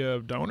 Is he a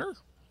donor?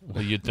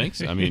 Well, you'd think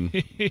so. I mean,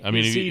 if you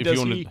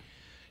want to,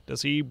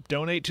 does he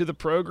donate to the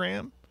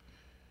program?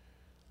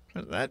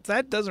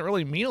 That doesn't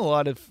really mean a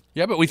lot.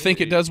 Yeah, but we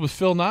think it does with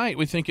Phil Knight.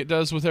 We think it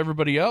does with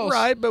everybody else.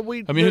 Right, but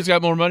who's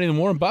got more money than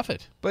Warren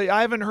Buffett? But I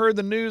haven't heard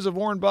the news of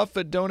Warren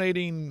Buffett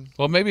donating.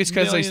 Well, maybe it's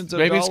because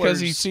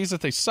he sees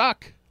that they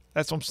suck.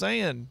 That's what I'm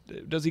saying.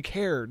 Does he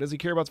care? Does he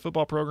care about the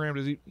football program?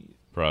 Does he?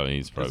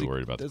 He's probably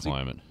worried about the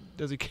climate.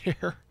 Does he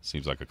care?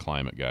 Seems like a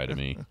climate guy to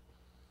me.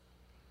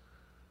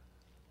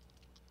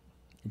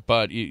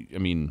 But I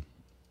mean,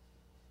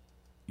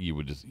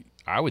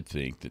 I would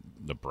think that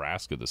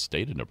Nebraska, the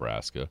state of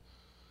Nebraska,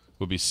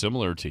 would be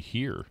similar to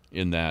here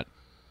in that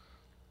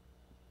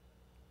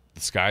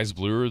the sky's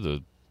bluer,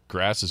 the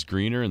grass is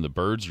greener, and the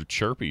birds are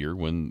chirpier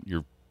when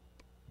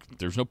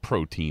there's no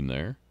pro team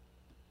there.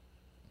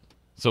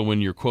 So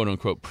when your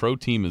quote-unquote pro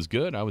team is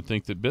good, I would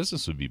think that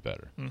business would be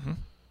better. Mm-hmm.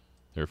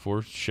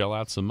 Therefore, shell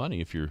out some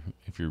money if you're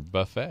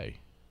buffet.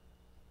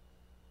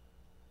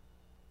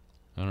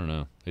 I don't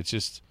know. It's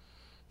just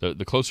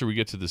the closer we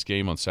get to this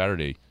game on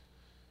Saturday,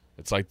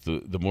 it's like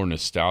the more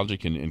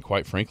nostalgic and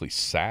quite frankly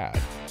sad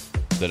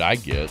that I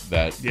get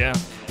that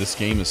this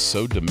game is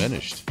so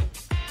diminished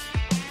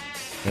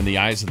in the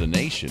eyes of the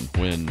nation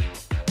when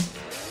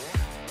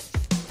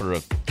for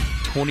a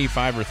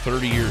 25 or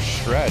 30 year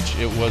stretch,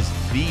 it was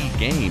the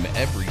game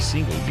every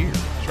single year.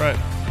 That's right.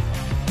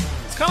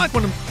 It's kind of like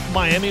when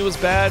Miami was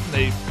bad and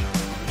they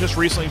just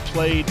recently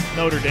played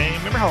Notre Dame.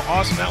 Remember how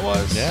awesome that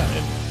was? Yeah.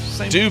 And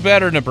same Do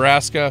better,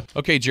 Nebraska.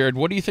 Okay, Jared,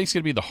 what do you think is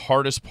going to be the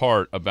hardest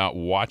part about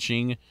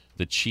watching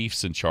the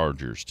Chiefs and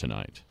Chargers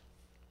tonight?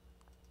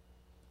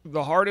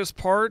 The hardest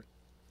part?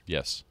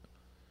 Yes.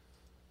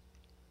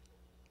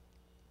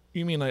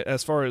 You mean like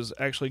as far as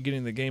actually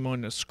getting the game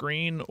on the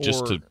screen, or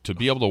Just to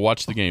be able to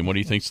watch the game, what do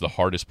you think is the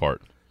hardest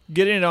part?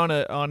 getting it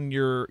on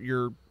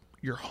your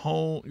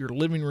home, your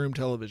living room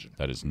television?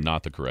 That is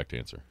not the correct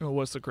answer. Oh,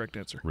 what's the correct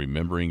answer?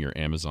 Remembering your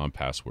Amazon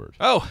password.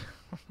 Oh,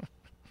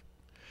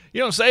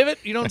 you don't save it.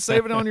 You don't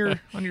save it on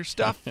your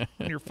stuff,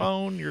 on your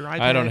phone, your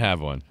iPad. I don't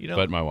have one, You don't?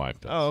 but my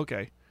wife does. Oh,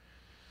 okay.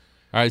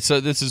 All right,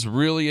 so this is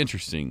really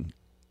interesting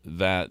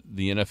that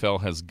the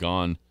NFL has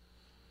gone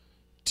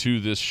to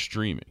this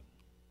streaming.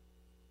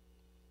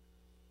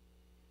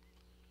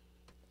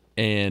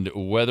 And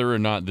whether or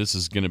not this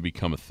is going to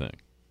become a thing.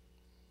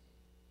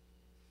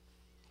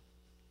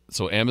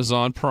 So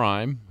Amazon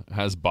Prime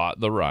has bought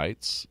the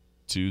rights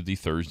to the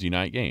Thursday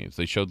night games.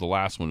 They showed the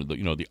last one,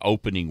 the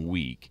opening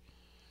week.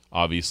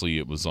 Obviously,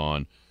 it was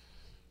on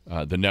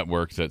the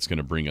network that's going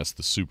to bring us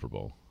the Super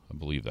Bowl. I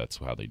believe that's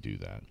how they do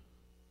that.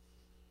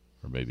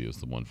 Or maybe it was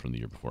the one from the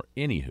year before.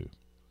 Anywho.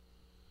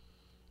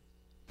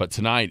 But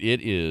tonight it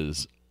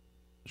is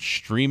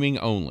streaming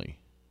only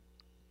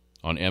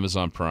on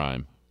Amazon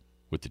Prime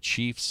with the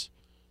Chiefs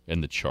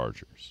and the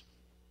Chargers.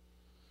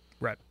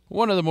 Right.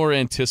 One of the more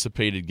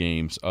anticipated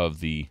games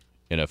of the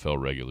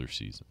NFL regular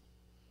season.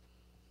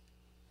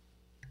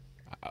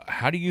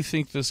 How do you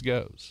think this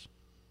goes?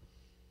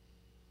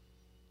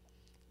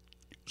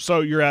 So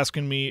you're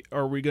asking me,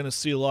 are we going to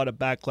see a lot of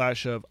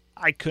backlash of,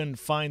 I couldn't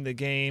find the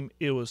game,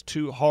 it was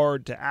too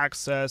hard to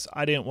access,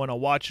 I didn't want to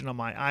watch it on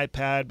my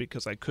iPad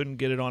because I couldn't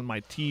get it on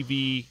my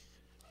TV,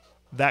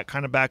 that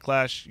kind of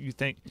backlash, you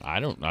think?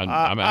 I'm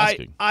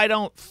asking. I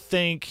don't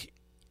think.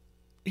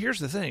 Here's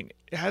the thing.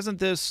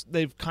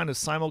 They've kind of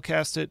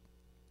simulcast it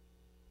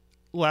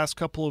last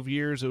couple of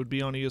years. It would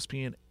be on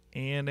ESPN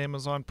and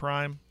Amazon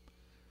Prime.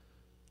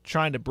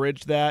 Trying to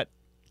bridge that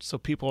so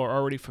people are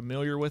already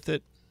familiar with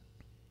it.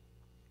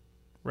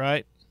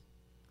 Right?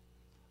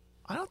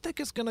 I don't think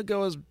it's going to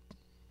go as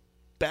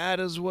bad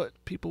as what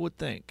people would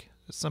think.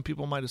 As some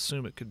people might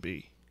assume it could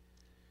be.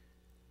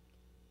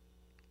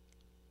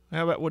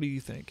 How about, what do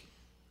you think?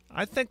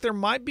 I think there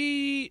might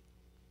be.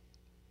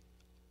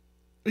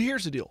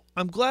 Here's the deal.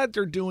 I'm glad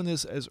they're doing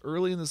this as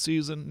early in the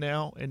season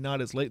now and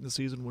not as late in the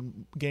season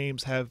when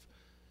games have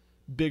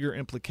bigger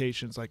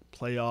implications like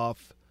playoff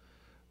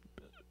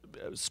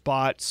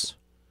spots,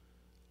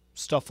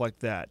 stuff like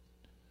that.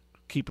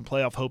 Keeping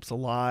playoff hopes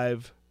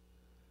alive.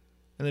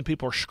 And then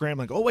people are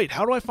scrambling. Oh, wait,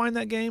 how do I find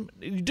that game?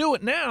 You do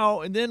it now,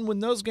 and then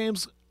when those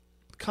games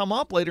come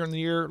up later in the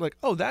year, like,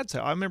 oh, that's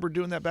how. I remember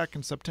doing that back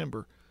in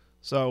September.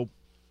 So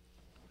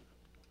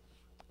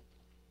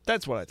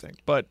that's what I think.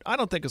 But I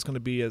don't think it's going to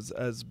be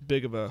as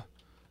big of a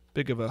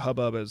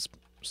hubbub as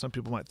some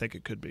people might think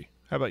it could be.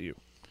 How about you?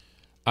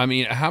 I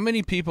mean, how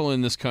many people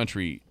in this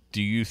country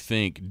do you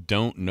think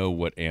don't know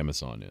what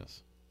Amazon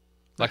is?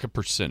 Like a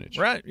percentage.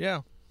 Right,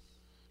 yeah.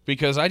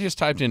 Because I just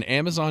typed in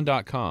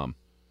Amazon.com,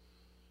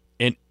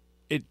 and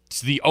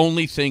it's the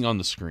only thing on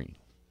the screen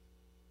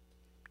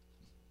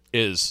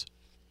is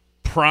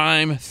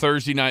Prime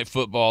Thursday Night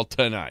Football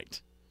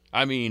tonight.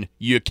 I mean,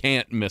 you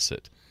can't miss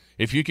it.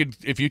 If you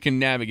can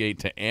navigate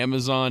to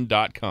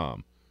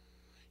Amazon.com,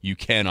 you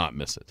cannot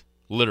miss it.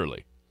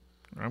 Literally.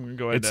 I'm going to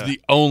go ahead. It's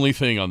the only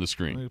thing on the Let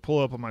screen. me pull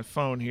up on my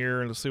phone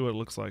here and see what it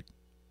looks like.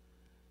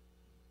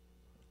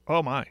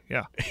 Oh my,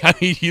 yeah. I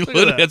mean,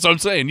 that. that's what I'm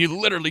saying. You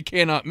literally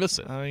cannot miss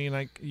it. I mean,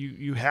 like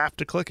you have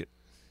to click it.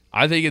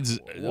 I think it's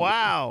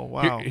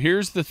Wow.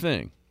 Here's the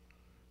thing.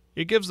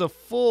 It gives a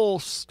full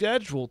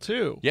schedule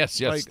too. Yes.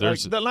 Like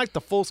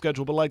the full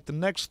schedule, but like the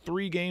next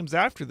 3 games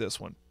after this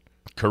one.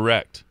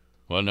 Correct.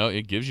 Well, no,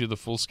 it gives you the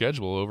full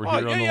schedule over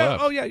here on the yeah.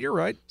 left. Oh yeah, you're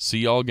right.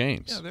 See all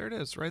games. Yeah, there it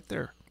is, right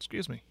there.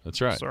 Excuse me.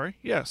 That's right. Sorry.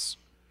 Yes.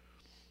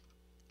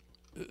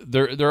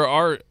 There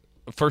are.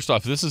 First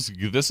off, this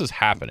is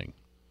happening.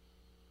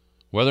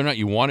 Whether or not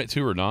you want it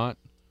to or not,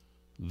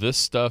 this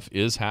stuff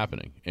is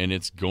happening, and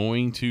it's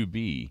going to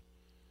be.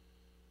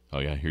 Oh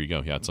yeah, here you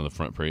go. Yeah, it's on the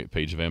front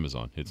page of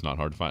Amazon. It's not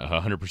hard to find.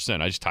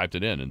 100%. I just typed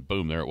it in, and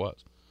boom, there it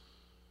was.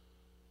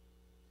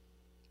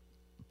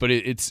 But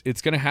it's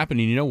going to happen,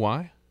 and you know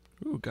why?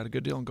 Ooh, got a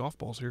good deal on golf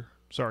balls here.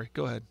 Sorry,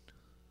 go ahead.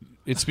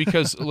 It's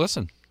because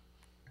listen,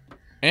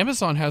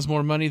 Amazon has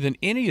more money than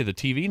any of the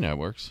TV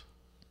networks.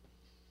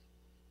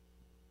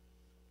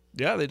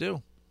 Yeah, they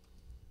do.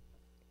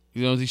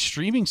 You know, these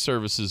streaming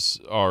services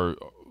are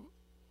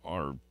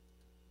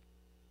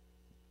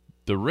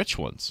the rich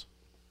ones.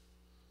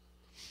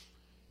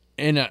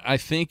 And I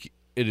think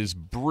it is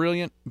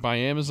brilliant by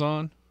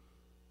Amazon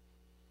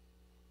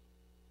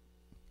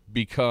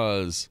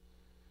because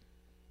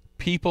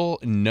people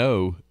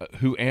know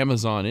who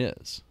Amazon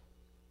is.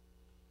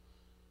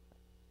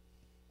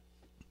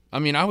 I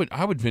mean, I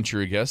would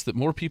venture a guess that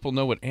more people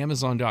know what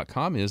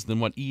Amazon.com is than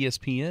what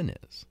ESPN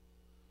is.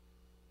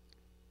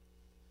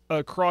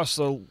 Across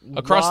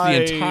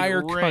the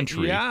entire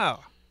country. Yeah.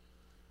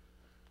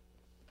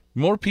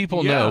 More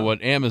people know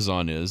what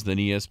Amazon is than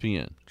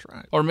ESPN. That's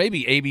right. Or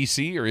maybe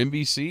ABC or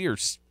NBC or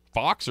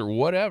Fox or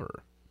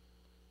whatever.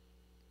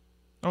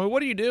 I mean,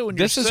 what do you do when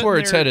this you're is where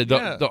it's there? headed.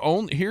 Yeah.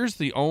 Here's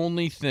the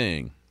only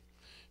thing,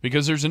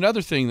 because there's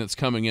another thing that's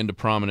coming into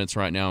prominence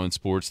right now in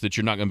sports that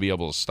you're not going to be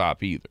able to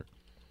stop either.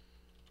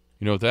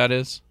 You know what that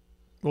is?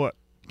 What?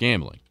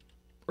 Gambling.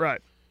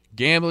 Right.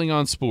 Gambling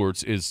on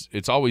sports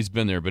it's always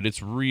been there, but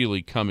it's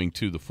really coming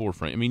to the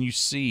forefront. I mean, you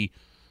see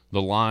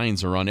the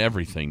lines are on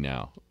everything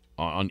now,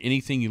 on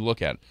anything you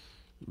look at,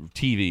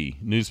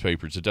 TV,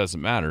 newspapers. It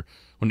doesn't matter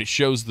when it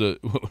shows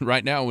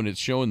right now when it's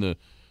showing the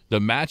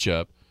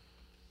matchup.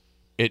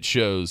 It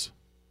shows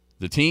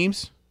the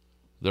teams,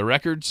 the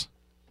records,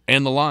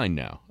 and the line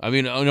now. I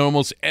mean, on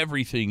almost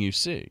everything you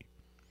see.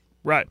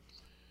 Right.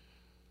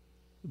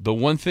 The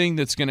one thing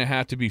that's going to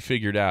have to be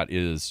figured out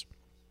is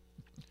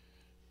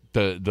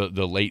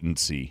the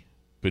latency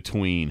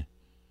between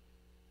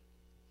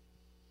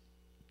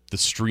the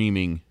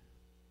streaming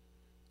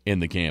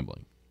and the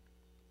gambling.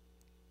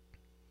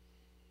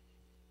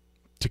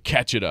 To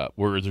catch it up,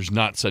 where there's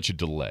not such a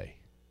delay.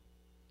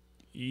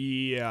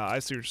 Yeah, I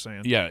see what you're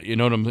saying. Yeah, you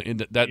know what I'm saying?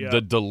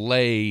 The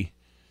delay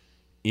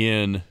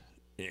and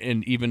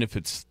even if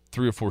it's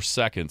 3 or 4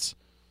 seconds,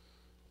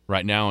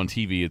 right now on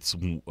TV it's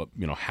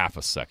half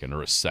a second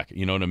or a second.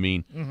 You know what I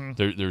mean?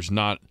 Mm-hmm. There's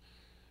not,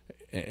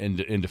 and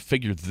to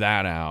figure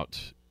that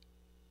out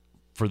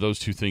for those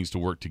two things to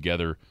work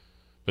together,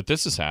 but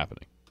this is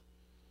happening,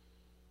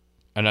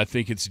 and I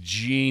think it's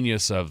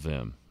genius of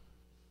them.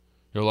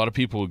 There are a lot of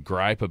people who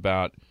gripe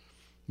about,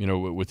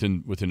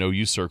 within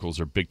OU circles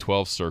or Big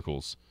 12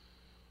 circles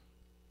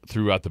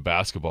throughout the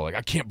basketball. Like,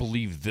 I can't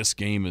believe this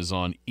game is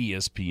on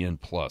ESPN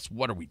Plus.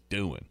 What are we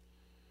doing?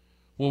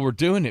 Well, we're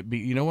doing it.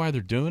 You know why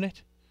they're doing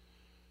it?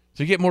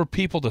 To get more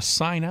people to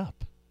sign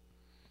up.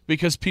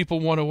 Because people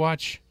want to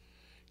watch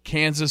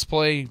Kansas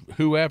play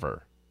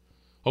whoever.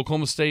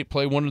 Oklahoma State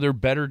play one of their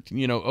better,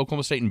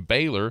 Oklahoma State and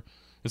Baylor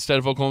instead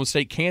of Oklahoma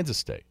State, Kansas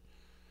State.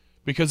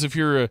 Because if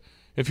you're a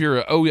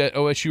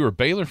OSU or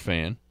Baylor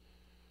fan,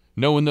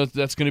 knowing that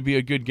that's going to be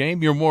a good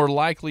game, you're more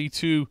likely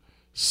to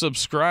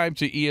subscribe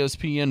to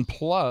ESPN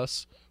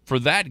Plus for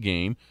that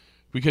game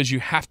because you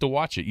have to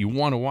watch it. You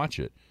want to watch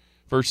it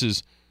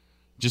versus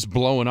just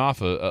blowing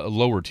off a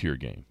lower tier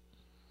game.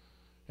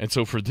 And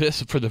so for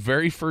the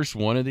very first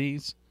one of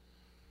these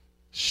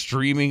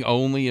streaming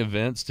only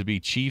events to be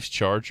Chiefs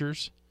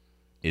Chargers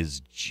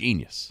is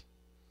genius.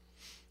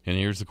 And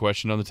here's the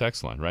question on the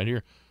text line right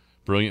here.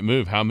 Brilliant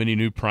move. How many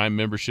new Prime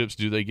memberships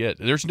do they get?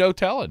 There's no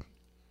telling.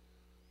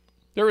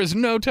 There is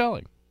no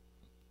telling.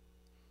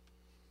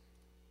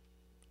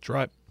 That's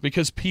right.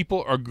 Because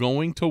people are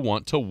going to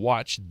want to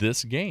watch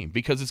this game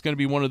because it's going to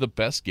be one of the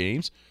best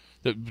games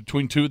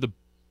between two of the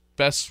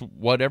best,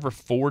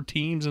 4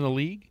 teams in the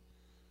league.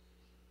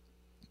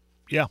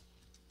 Yeah.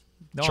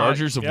 No,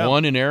 Chargers have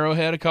won in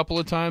Arrowhead a couple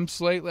of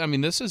times lately. I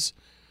mean, this is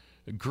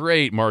a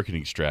great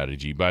marketing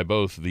strategy by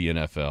both the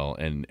NFL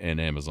and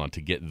Amazon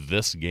to get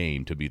this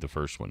game to be the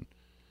first one.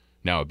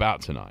 Now,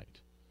 about tonight.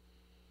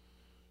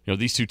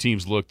 These two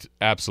teams looked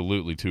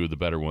absolutely two of the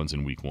better ones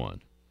in week 1.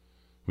 I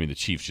mean, the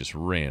Chiefs just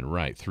ran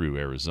right through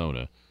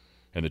Arizona,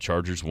 and the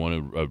Chargers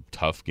won a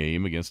tough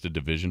game against a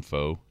division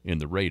foe in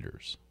the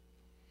Raiders.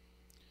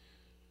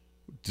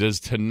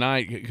 Does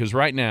tonight, because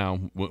right now,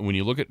 when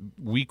you look at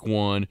week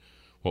 1,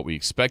 what we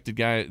expected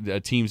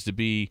teams to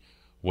be,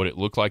 what it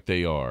looked like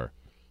they are,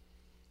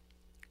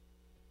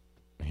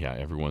 yeah,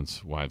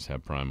 everyone's wives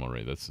have Prime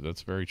already.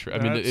 That's very true. I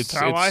mean, it's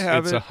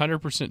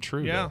 100%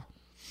 true. Yeah. Though.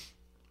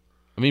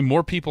 I mean,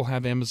 more people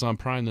have Amazon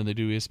Prime than they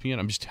do ESPN.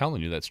 I'm just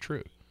telling you that's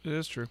true. It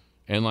is true.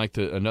 And like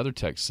another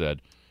text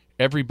said,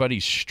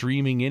 everybody's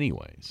streaming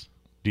anyways.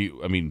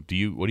 What do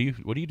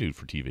you do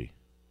for TV?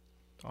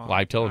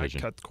 Live television.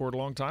 I cut the cord a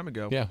long time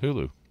ago. Yeah,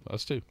 Hulu.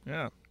 Us too.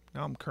 Yeah.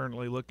 Now I'm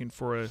currently looking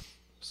for a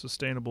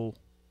sustainable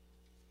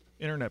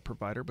internet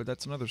provider, but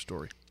that's another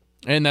story.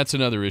 And that's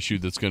another issue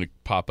that's going to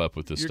pop up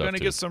with this stuff. You're going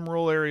to get some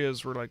rural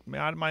areas where, like,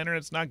 my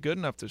internet's not good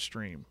enough to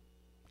stream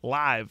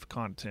live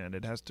content.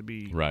 It has to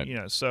be,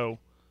 right. So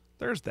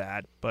there's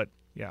that. But,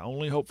 yeah,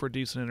 only hope for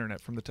decent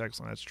internet from the text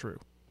line. That's true.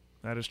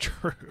 That is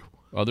true.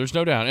 Well, there's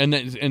no doubt.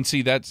 And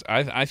see,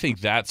 I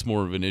think that's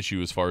more of an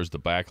issue as far as the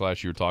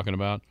backlash you're talking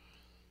about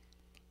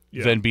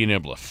than being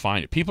able to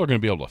find it. People are going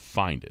to be able to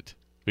find it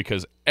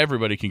because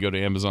everybody can go to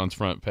Amazon's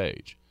front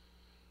page.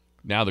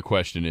 Now the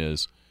question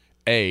is,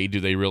 A,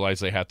 do they realize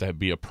they have to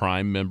be a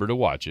Prime member to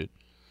watch it?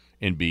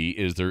 And B,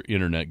 is their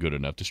internet good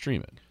enough to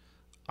stream it?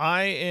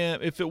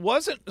 If it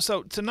wasn't,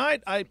 so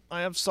tonight I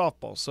have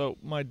softball, so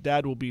my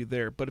dad will be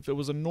there. But if it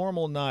was a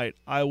normal night,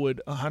 I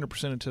would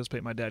 100%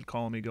 anticipate my dad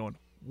calling me going,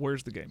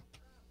 "Where's the game?"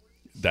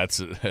 That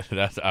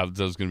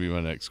was going to be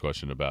my next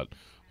question about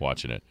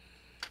watching it.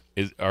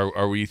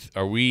 Are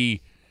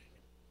we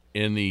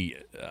in the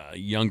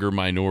younger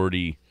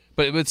minority?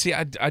 But see,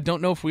 I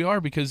don't know if we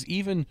are because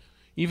even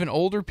even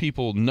older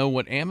people know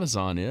what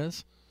Amazon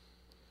is.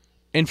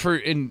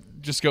 And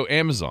just go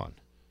Amazon.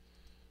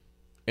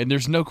 And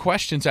there's no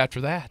questions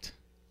after that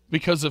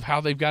because of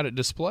how they've got it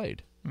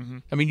displayed. Mm-hmm.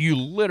 I mean, you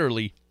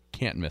literally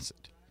can't miss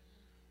it.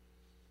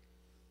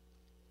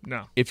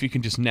 No. If you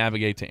can just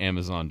navigate to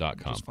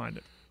Amazon.com. Just find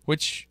it.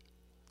 Which,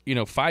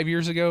 5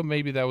 years ago,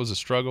 maybe that was a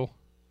struggle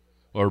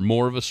or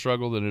more of a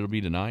struggle than it'll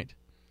be tonight.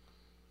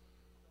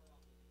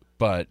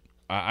 But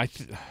I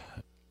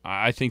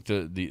think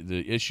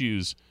the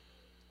issues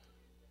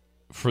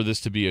for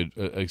this to be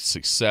a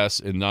success,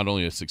 and not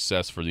only a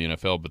success for the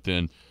NFL, but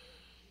then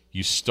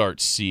you start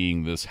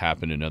seeing this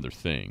happen in other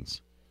things,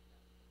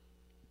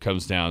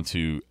 comes down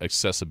to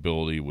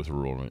accessibility with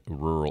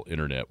rural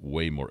internet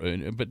way more.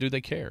 But do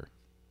they care?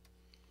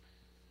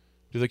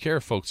 Do they care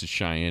if folks in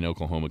Cheyenne,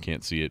 Oklahoma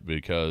can't see it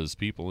because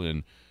people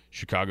in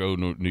Chicago,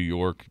 New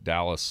York,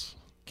 Dallas,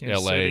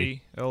 Kansas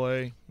City,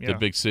 L.A., the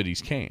big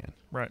cities can?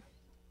 Right.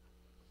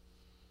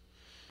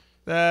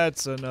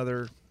 That's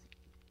another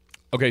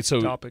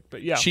topic,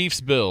 but yeah.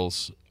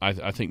 Chiefs-Bills,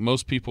 I think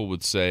most people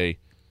would say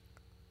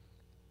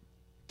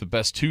the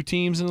best two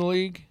teams in the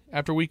league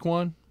after week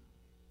one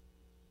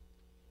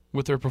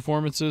with their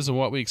performances and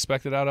what we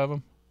expected out of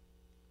them?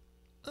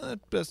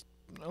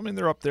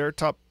 They're up there,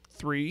 top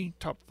 3,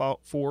 top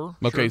 4.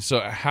 Okay, sure. so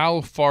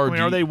how far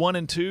are they 1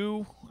 and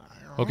 2?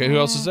 Okay, who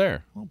else is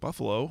there? Well,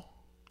 Buffalo.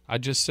 I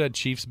just said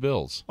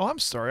Chiefs-Bills. Oh, I'm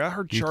sorry. I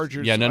heard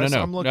Chargers. Yeah, no.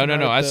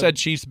 I said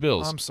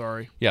Chiefs-Bills. I'm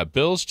sorry. Yeah,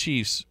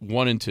 Bills-Chiefs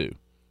 1 and 2.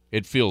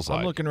 It feels like.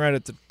 I'm looking right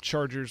at the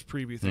Chargers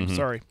preview thing. Mm-hmm.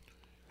 Sorry.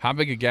 How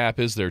big a gap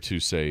is there to,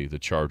 say, the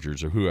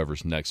Chargers or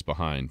whoever's next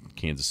behind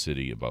Kansas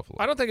City and Buffalo?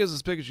 I don't think it's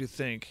as big as you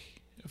think.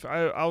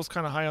 I was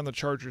kind of high on the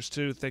Chargers,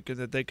 too, thinking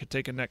that they could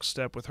take a next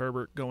step with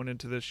Herbert going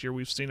into this year.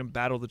 We've seen them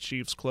battle the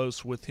Chiefs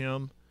close with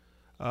him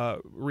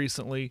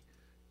recently.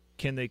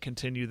 Can they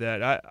continue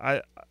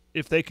that?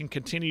 If they can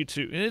continue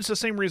to – and it's the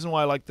same reason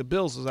why I like the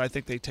Bills is I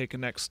think they take a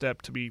next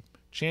step to be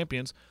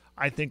champions.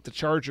 I think the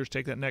Chargers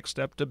take that next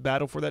step to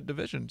battle for that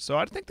division. So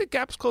I think the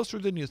gap's closer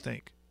than you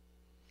think.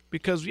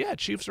 Because,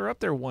 Chiefs are up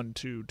there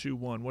 1-2,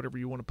 2-1, whatever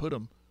you want to put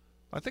them.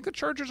 I think the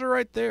Chargers are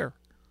right there.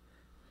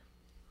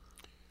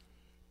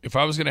 If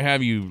I was going to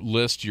have you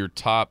list your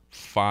top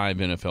 5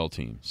 NFL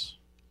teams,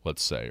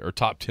 let's say, or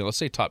top 10, let's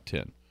say top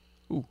 10.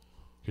 Ooh.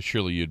 Because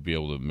surely you'd be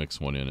able to mix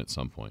one in at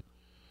some point.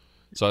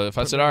 So if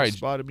I Put said, me all on the right.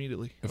 spot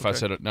immediately. If I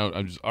said, no,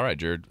 I'm just, all right,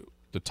 Jared,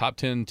 the top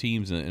 10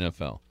 teams in the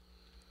NFL,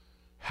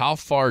 how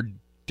far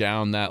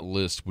down that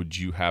list would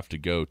you have to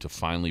go to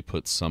finally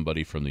put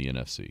somebody from the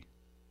NFC?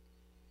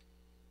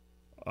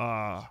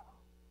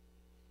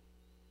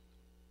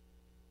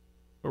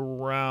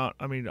 Around,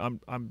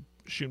 I'm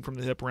shooting from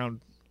the hip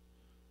around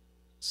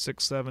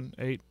 6, 7,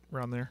 8,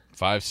 around there.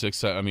 5, 6,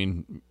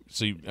 7.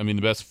 The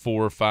best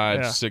 4,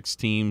 5, 6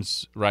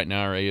 teams right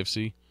now are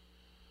AFC.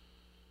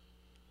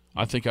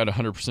 I think I'd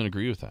 100%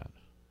 agree with that.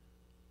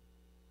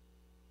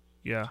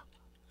 Yeah.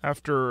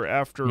 After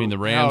the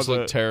Rams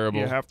looked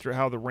terrible. Yeah, after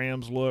how the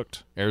Rams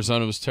looked.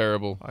 Arizona was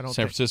terrible.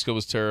 San Francisco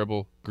was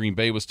terrible. Green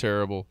Bay was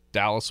terrible.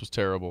 Dallas was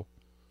terrible.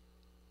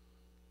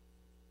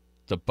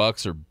 The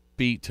Bucs are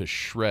beat to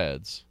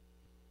shreds.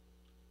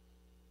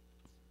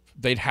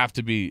 They'd have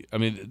to be –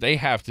 they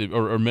have to –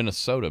 or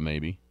Minnesota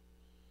maybe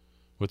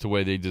with the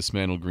way they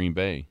dismantled Green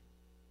Bay.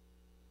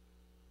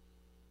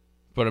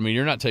 But,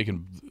 you're not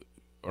taking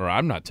 – or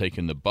I'm not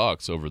taking the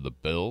Bucs over the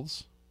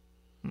Bills,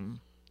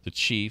 the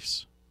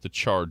Chiefs, the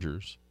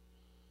Chargers.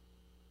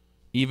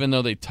 Even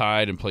though they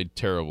tied and played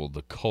terrible,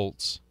 the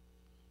Colts,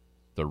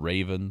 the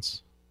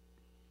Ravens.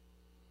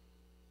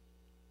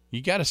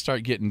 You got to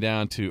start getting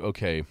down to,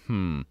 okay,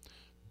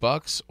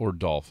 Bucs or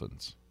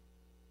Dolphins?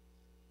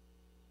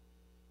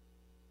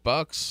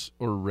 Bucs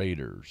or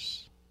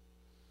Raiders?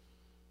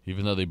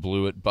 Even though they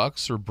blew it,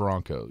 Bucs or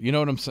Broncos? You know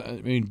what I'm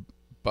saying?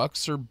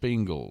 Bucs or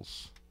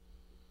Bengals?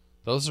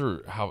 Those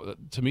are how,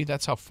 to me,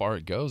 that's how far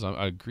it goes.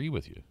 I agree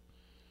with you.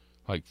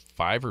 Like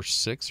 5 or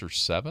 6 or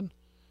 7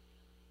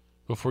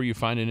 before you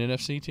find an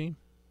NFC team?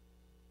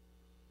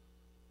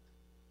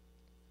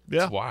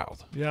 Yeah. It's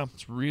wild. Yeah.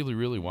 It's really,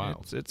 really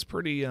wild. It's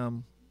pretty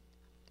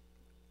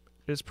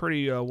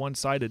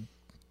one-sided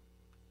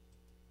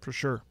for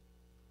sure.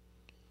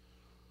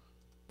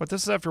 But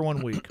this is after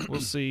 1 week. We'll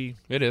see.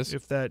 It is.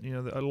 If that,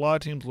 a lot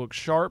of teams look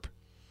sharp.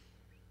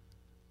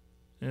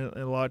 And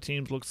a lot of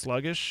teams look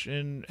sluggish.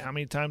 And how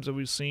many times have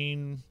we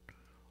seen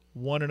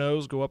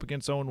 1-0s go up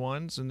against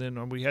 0-1s? And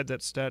then we had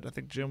that stat, I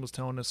think Jim was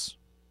telling us.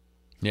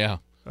 Yeah,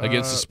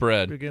 against the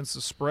spread. Against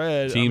the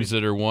spread. Teams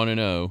that are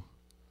 1-0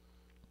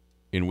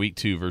 in week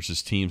 2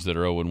 versus teams that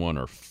are 0-1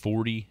 are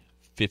 40,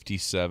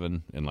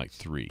 57, and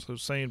 3. So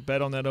saying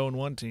bet on that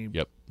 0-1 team.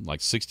 Yep,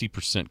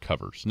 60%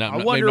 covers. Now,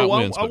 I wonder,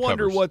 wins, I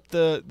wonder covers. what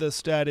the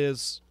stat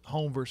is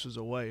home versus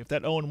away. If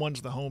that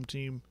 0-1's the home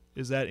team,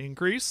 is that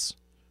increase?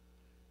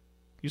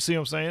 You see what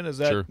I'm saying?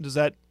 Sure. Does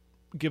that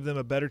give them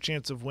a better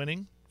chance of winning?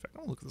 In fact,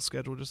 I'll look at the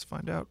schedule just to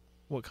find out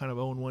what kind of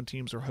 0-1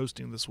 teams are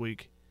hosting this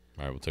week.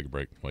 All right, we'll take a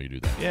break while you do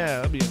that. Yeah,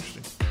 that'd be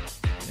interesting.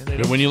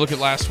 But when you look at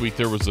last week,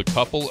 there was a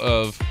couple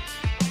of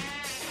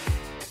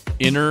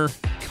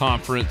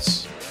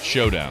conference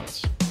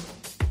showdowns.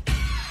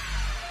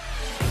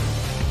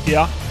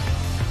 Yeah.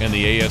 And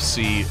the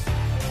AFC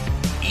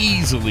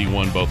easily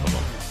won both of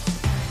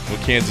them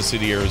with Kansas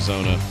City,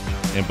 Arizona,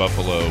 and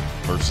Buffalo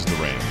versus the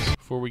Rams.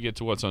 Before we get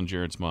to what's on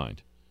Jared's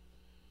mind,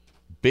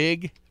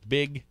 big,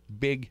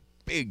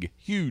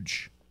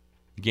 huge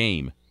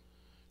game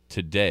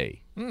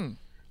today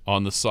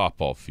on the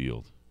softball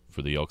field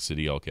for the Elk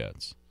City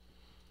Elkheads.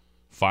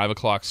 5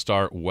 o'clock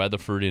start,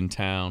 Weatherford in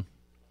town.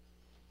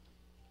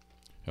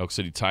 Elk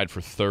City tied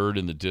for third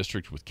in the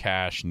district with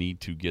Cash.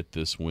 Need to get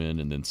this win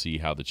and then see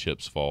how the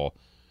chips fall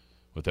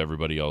with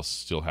everybody else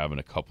still having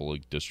a couple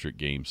of district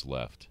games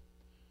left.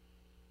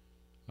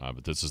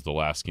 But this is the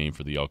last game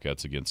for the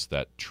Elkheads against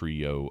that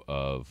trio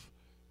of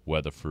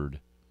Weatherford,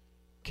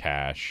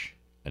 Cash,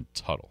 and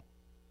Tuttle.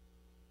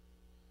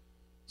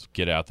 So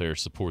get out there,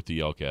 support the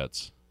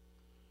Elkheads.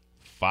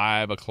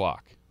 5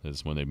 o'clock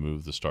is when they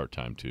move the start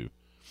time to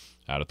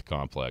out at the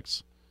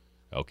complex.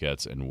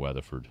 Elkheads and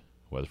Weatherford.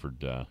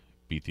 Weatherford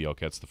beat the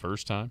Elkheads the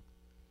first time.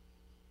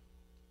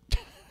 Did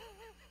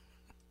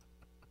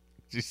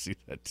you see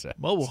that text?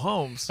 Mobile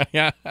homes.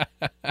 Yeah.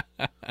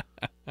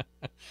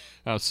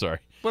 I'm sorry.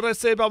 What did I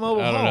say about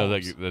mobile homes? I don't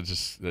know.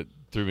 That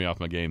threw me off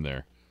my game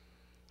there.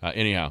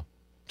 Anyhow,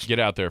 get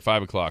out there.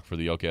 5 o'clock for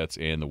the Elkheads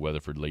and the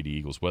Weatherford Lady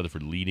Eagles.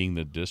 Weatherford leading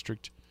the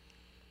district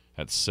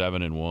at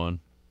 7-1.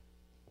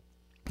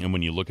 And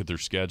when you look at their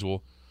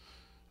schedule,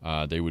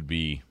 they would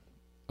be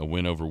a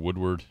win over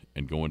Woodward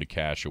and going to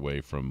Cash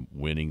away from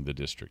winning the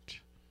district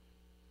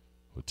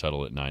with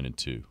Tuttle at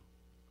 9-2.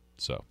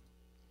 So,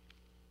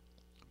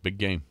 big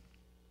game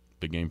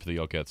for the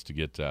Elkheads to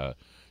get to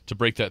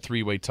break that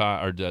three-way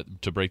tie, or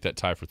to break that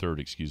tie for third.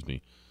 Excuse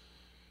me,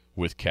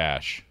 with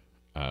Cash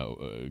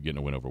getting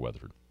a win over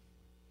Weatherford.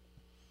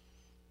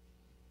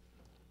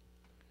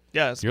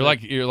 Yeah,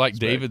 you're like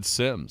David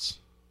Sims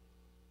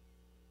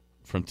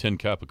from Tin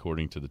Cup,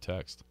 according to the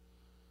text.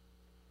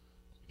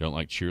 You don't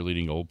like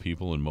cheerleading old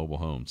people in mobile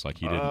homes, like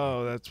he didn't.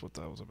 Oh, that's what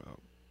that was about.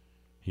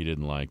 He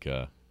didn't like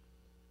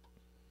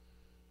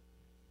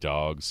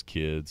dogs,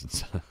 kids,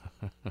 and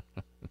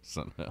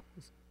something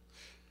else.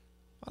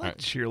 I like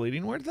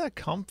cheerleading. Where did that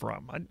come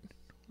from?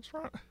 What's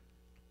wrong?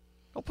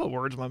 Don't put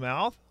words in my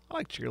mouth. I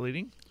like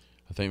cheerleading.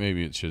 I think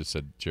maybe it should have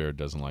said Jared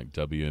doesn't like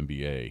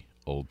WNBA,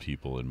 old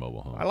people in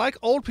mobile homes. I like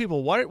old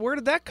people. Where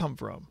did that come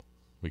from?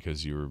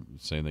 Because you were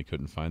saying they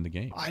couldn't find the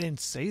game. I didn't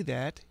say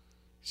that.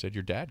 You said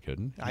your dad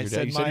couldn't. You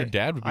said your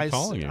dad would be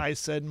calling you. I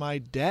said my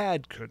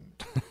dad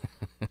couldn't.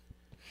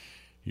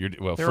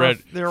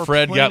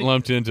 Fred got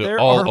lumped into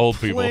all old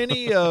people. There are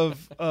plenty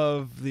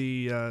of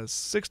the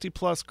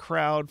 60-plus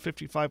crowd,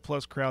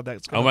 55-plus crowd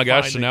that's going to Oh, my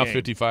gosh, so the now game.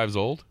 55's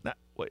old?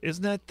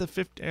 Isn't that the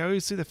 50? I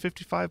always see the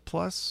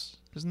 55-plus.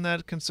 Isn't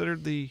that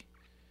considered the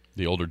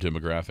older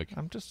demographic?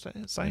 I'm just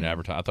saying. I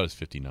thought it was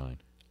 59.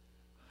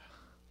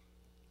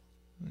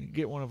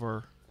 Get one of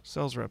our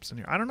sales reps in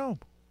here. I don't know.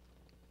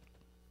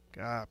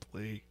 God,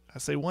 please. I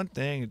say one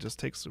thing, it just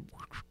takes it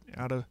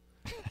out of,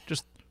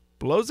 just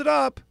blows it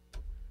up.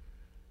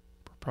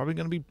 Probably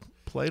going to be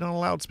played on a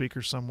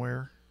loudspeaker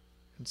somewhere,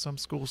 in some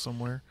school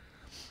somewhere.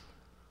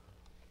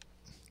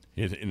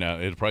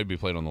 It'll probably be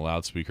played on the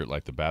loudspeaker at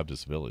like the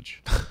Baptist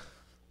Village.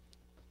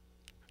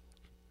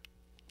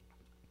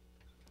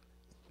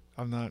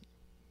 No.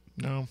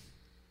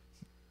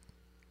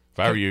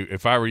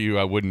 If I were you,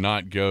 I would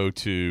not go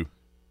to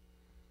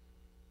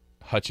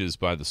Hutch's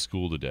by the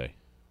school today.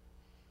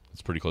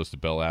 It's pretty close to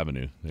Bell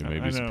Avenue. There may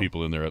be some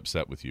people in there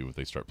upset with you if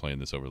they start playing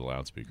this over the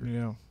loudspeaker.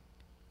 Yeah.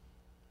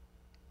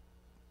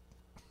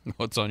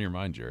 What's on your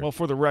mind, Jared? Well,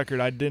 for the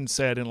record, I didn't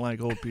say I didn't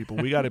like old people.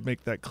 We got to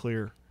make that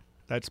clear.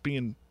 That's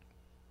being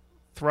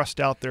thrust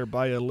out there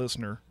by a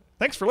listener.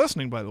 Thanks for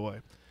listening, by the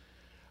way.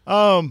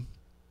 I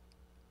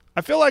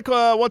feel like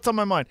what's on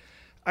my mind.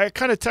 I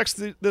kind of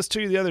texted this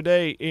to you the other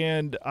day,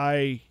 and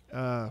we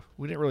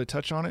didn't really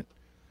touch on it.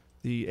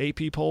 The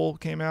AP poll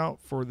came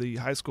out for the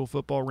high school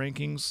football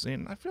rankings,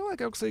 and I feel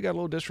like Elk City got a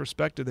little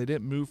disrespected. They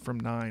didn't move from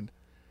 9.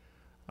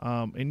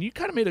 And you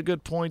kind of made a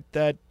good point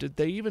that did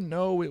they even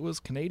know it was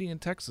Canadian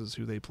Texas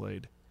who they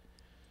played?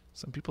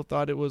 Some people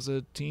thought it was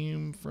a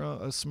team from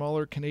a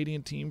smaller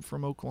Canadian team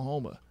from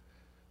Oklahoma.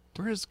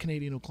 Where is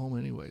Canadian Oklahoma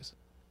anyways?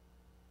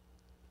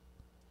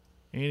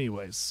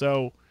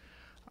 So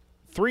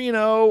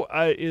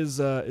 3-0 is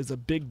a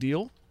big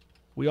deal.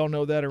 We all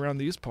know that around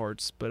these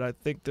parts, but I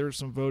think there's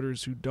some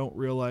voters who don't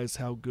realize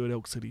how good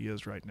Elk City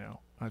is right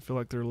now. I feel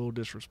like they're a little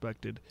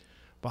disrespected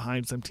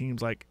behind some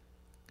teams like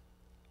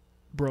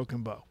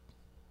Broken Bow.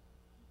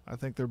 I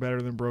think they're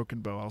better than Broken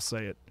Bow, I'll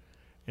say it.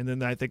 And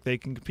then I think they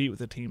can compete with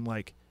a team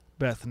like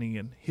Bethany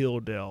and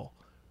Hilldale,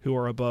 who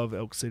are above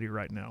Elk City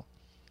right now.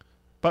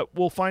 But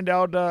we'll find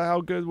out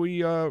how good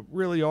we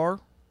really are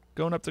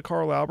going up to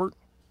Carl Albert,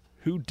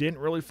 who didn't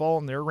really fall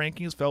in their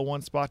rankings, fell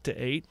one spot to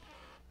 8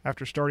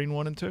 after starting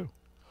 1 and 2.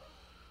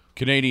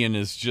 Canadian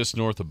is just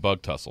north of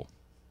Bug Tussle.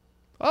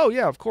 Oh,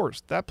 yeah, of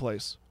course, that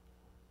place.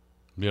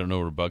 You don't know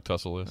where Bug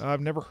Tussle is? I've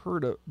never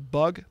heard of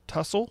Bug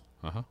Tussle.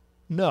 Uh-huh.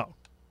 No.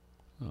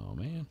 Oh,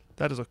 man.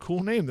 That is a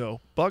cool name, though.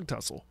 Bug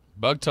Tussle.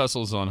 Bug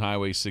Tussle's on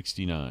Highway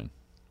 69.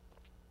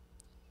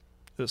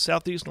 The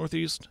southeast,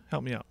 northeast?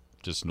 Help me out.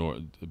 Just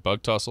north.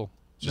 Bug Tussle,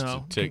 just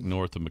No. to take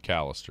north of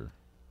McAllister.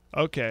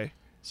 Okay.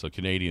 So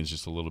Canadian's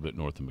just a little bit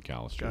north of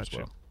McAllister as Gotcha.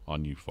 well,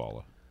 on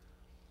Eufaula.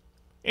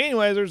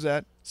 Anyways, there's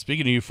that.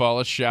 Speaking of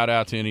Eufaula, shout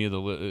out to any of the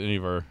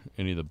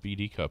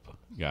BD Cup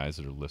guys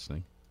that are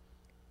listening.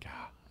 God,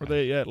 Were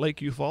they at Lake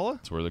Eufaula?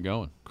 that's where they're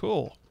going.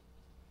 Cool.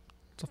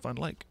 It's a fun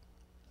lake.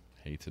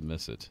 Hate to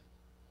miss it.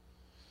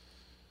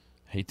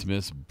 Hate to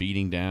miss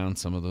beating down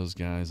some of those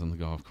guys on the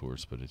golf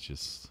course, but it's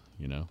just,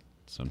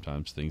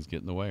 sometimes things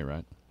get in the way,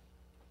 right?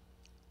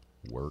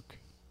 Work.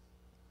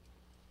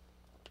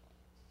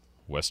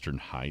 Western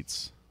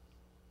Heights.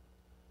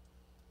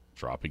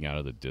 Dropping out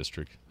of the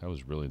district. That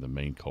was really the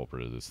main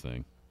culprit of this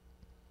thing.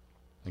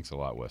 Thanks a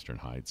lot, Western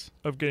Heights.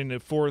 Of getting the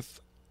fourth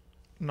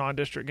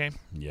non-district game.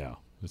 Yeah.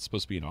 It's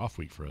supposed to be an off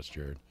week for us,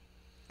 Jared.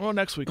 Well,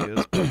 next week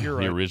is, but you're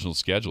right. The original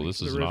schedule,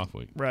 this is an off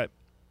week. Right.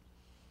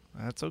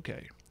 That's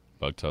okay.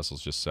 Bug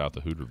Tussle's just south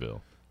of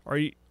Hooterville. Are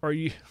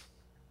you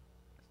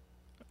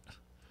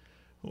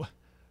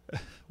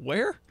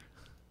where?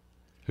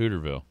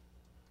 Hooterville.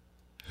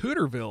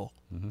 Hooterville.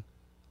 Mm-hmm.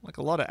 Like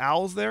a lot of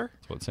owls there?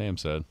 That's what Sam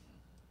said.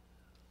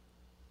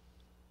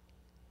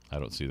 I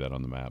don't see that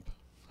on the map.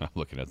 I'm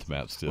looking at the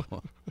map still.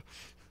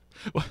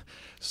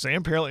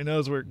 Sam apparently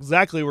knows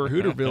exactly where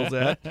Hooterville's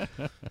at.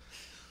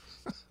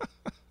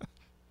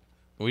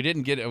 We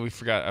didn't get it. I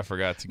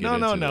forgot to get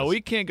No. this.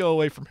 We can't go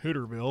away from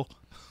Hooterville.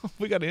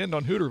 We got to end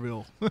on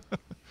Hooterville.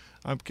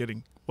 I'm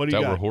kidding. What do Is you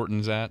that got? where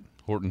Horton's at?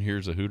 Horton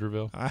Hears a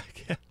Hooterville? I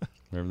can't.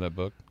 Remember that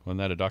book? Wasn't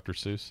that a Dr.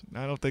 Seuss?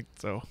 I don't think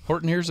so.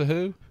 Horton Hears a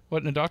Who?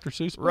 Wasn't a Dr.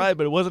 Seuss book? Right,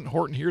 but it wasn't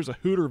Horton Here's a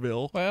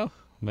Hooterville. Well,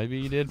 maybe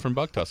you did from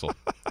Bug Tussle.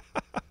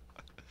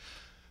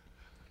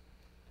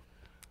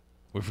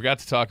 We forgot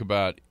to talk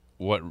about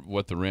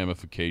what the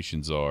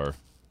ramifications are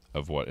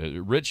of what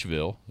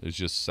Richville is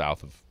just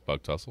south of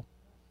Bug Tussle.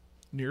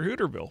 Near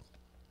Hooterville.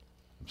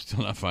 I'm still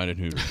not finding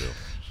Hooterville.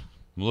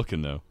 I'm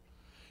looking though.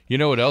 You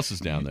know what else is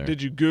down there?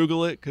 Did you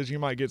Google it? Because you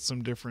might get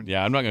some different.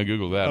 Yeah, I'm not going to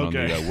Google that on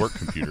Okay. the work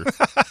computer.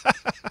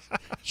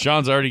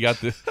 Sean's already got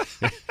the.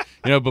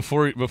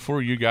 Before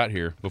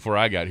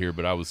I got here,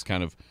 but I was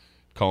kind of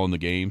calling the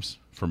games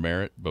for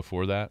Merritt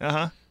before that.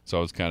 Uh-huh. So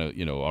I was kind of,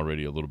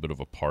 already a little bit of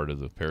a part of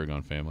the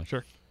Paragon family.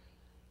 Sure.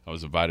 I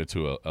was invited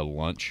to a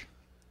lunch,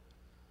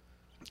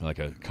 like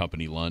a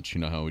company lunch,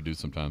 how we do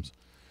sometimes.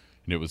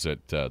 And it was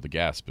at the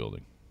gas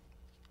building.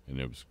 And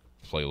it was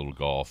play a little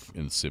golf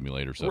in the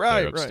simulators up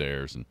there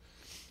upstairs.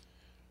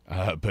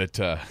 Right. But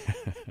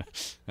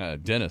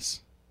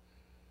Dennis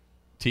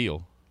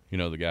Teal,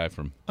 the guy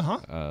from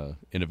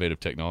Innovative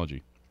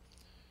Technology,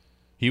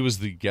 he was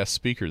the guest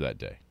speaker that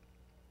day.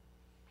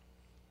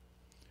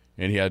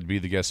 And he had to be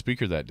the guest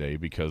speaker that day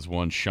because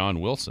Sean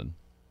Wilson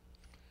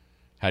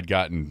had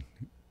gotten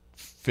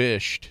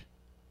phished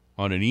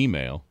on an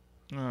email.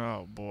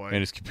 Oh, boy. And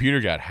his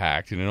computer got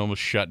hacked, and it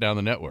almost shut down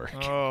the network.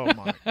 Oh,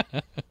 my.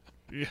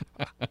 Yeah.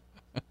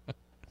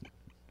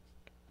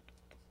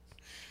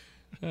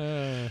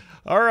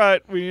 All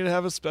right. We need to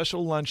have a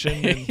special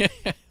luncheon and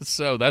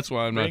So that's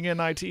why I'm not. bring in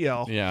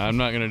ITL. Yeah, I'm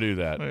not going to do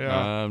that. Yeah.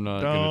 I'm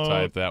not going to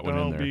type that one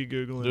in there. Don't be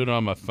Googling. Do it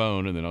on my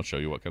phone, and then I'll show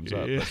you what comes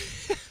up. Yeah.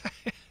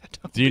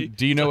 But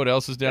do you know what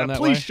else is down that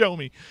please way? show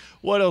me.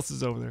 What else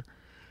is over there?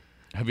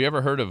 Have you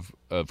ever heard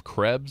of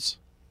Krebs?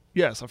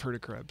 Yes, I've heard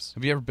of Krebs.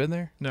 Have you ever been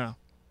there? No.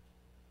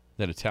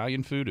 That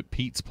Italian food at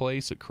Pete's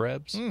Place at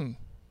Krebs?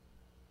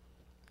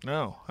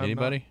 No. I've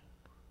Anybody?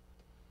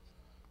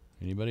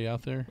 Anybody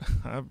out there?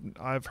 not.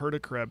 I've heard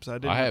of Krebs. I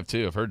have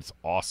too. I've heard it's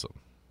awesome.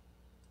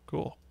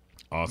 Cool.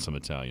 Awesome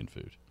Italian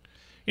food.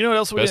 You know what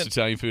else we Best didn't?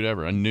 Italian food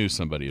ever. I knew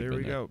somebody had There been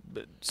we there. go.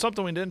 But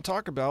something we didn't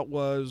talk about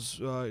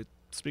was,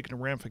 speaking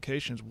of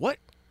ramifications, what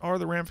are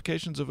the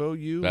ramifications of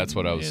OU That's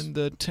what I was- in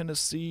the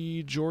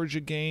Tennessee-Georgia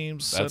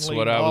games? That's suddenly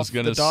what I was off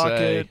gonna the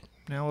docket. say.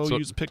 Now So-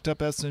 OU's picked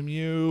up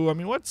SMU. I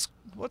mean, what's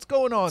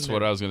going on That's there?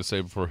 what I was going to say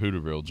before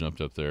Hooterville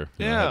jumped up there.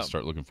 And I Yeah. had to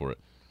start looking for it.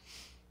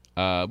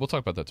 We'll talk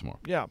about that tomorrow.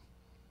 Yeah.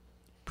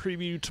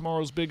 Preview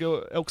tomorrow's big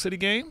Elk City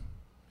game.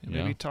 And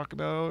Yeah. maybe talk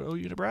about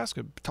OU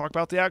Nebraska. Talk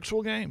about the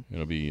actual game.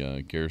 It'll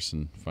be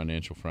Garrison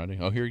Financial Friday.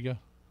 Oh, here you go.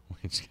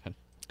 We just got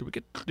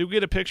Did we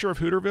get a picture of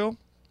Hooterville?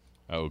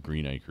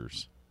 Green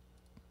Acres.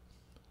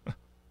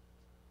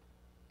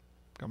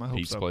 Got my hopes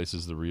Pete's up. Place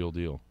is the real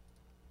deal.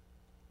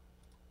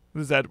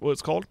 Is that what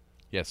it's called?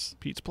 Yes.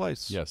 Pete's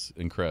Place. Yes,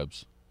 in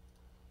Krebs.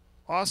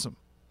 Awesome.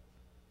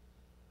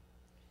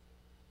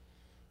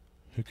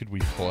 Who could we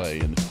play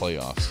in the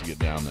playoffs to get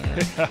down there?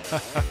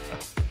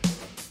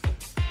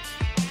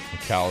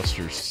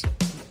 McAllister's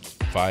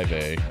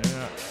 5A.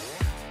 Yeah.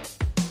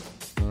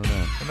 I don't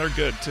know. And they're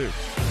good, too.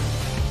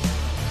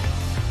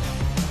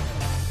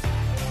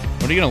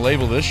 What are you going to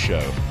label this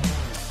show?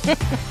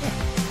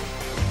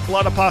 A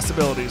lot of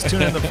possibilities.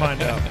 Tune in to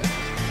find out.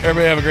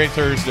 Everybody have a great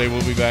Thursday.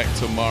 We'll be back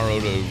tomorrow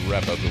to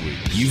wrap up the week.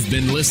 You've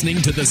been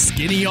listening to the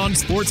Skinny on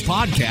Sports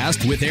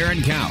podcast with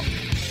Aaron Cow.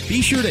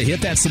 Be sure to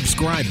hit that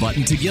subscribe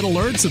button to get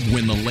alerts of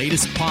when the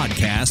latest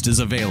podcast is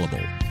available.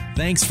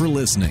 Thanks for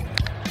listening.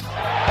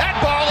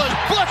 That ball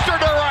is Blister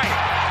to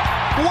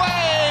right. Way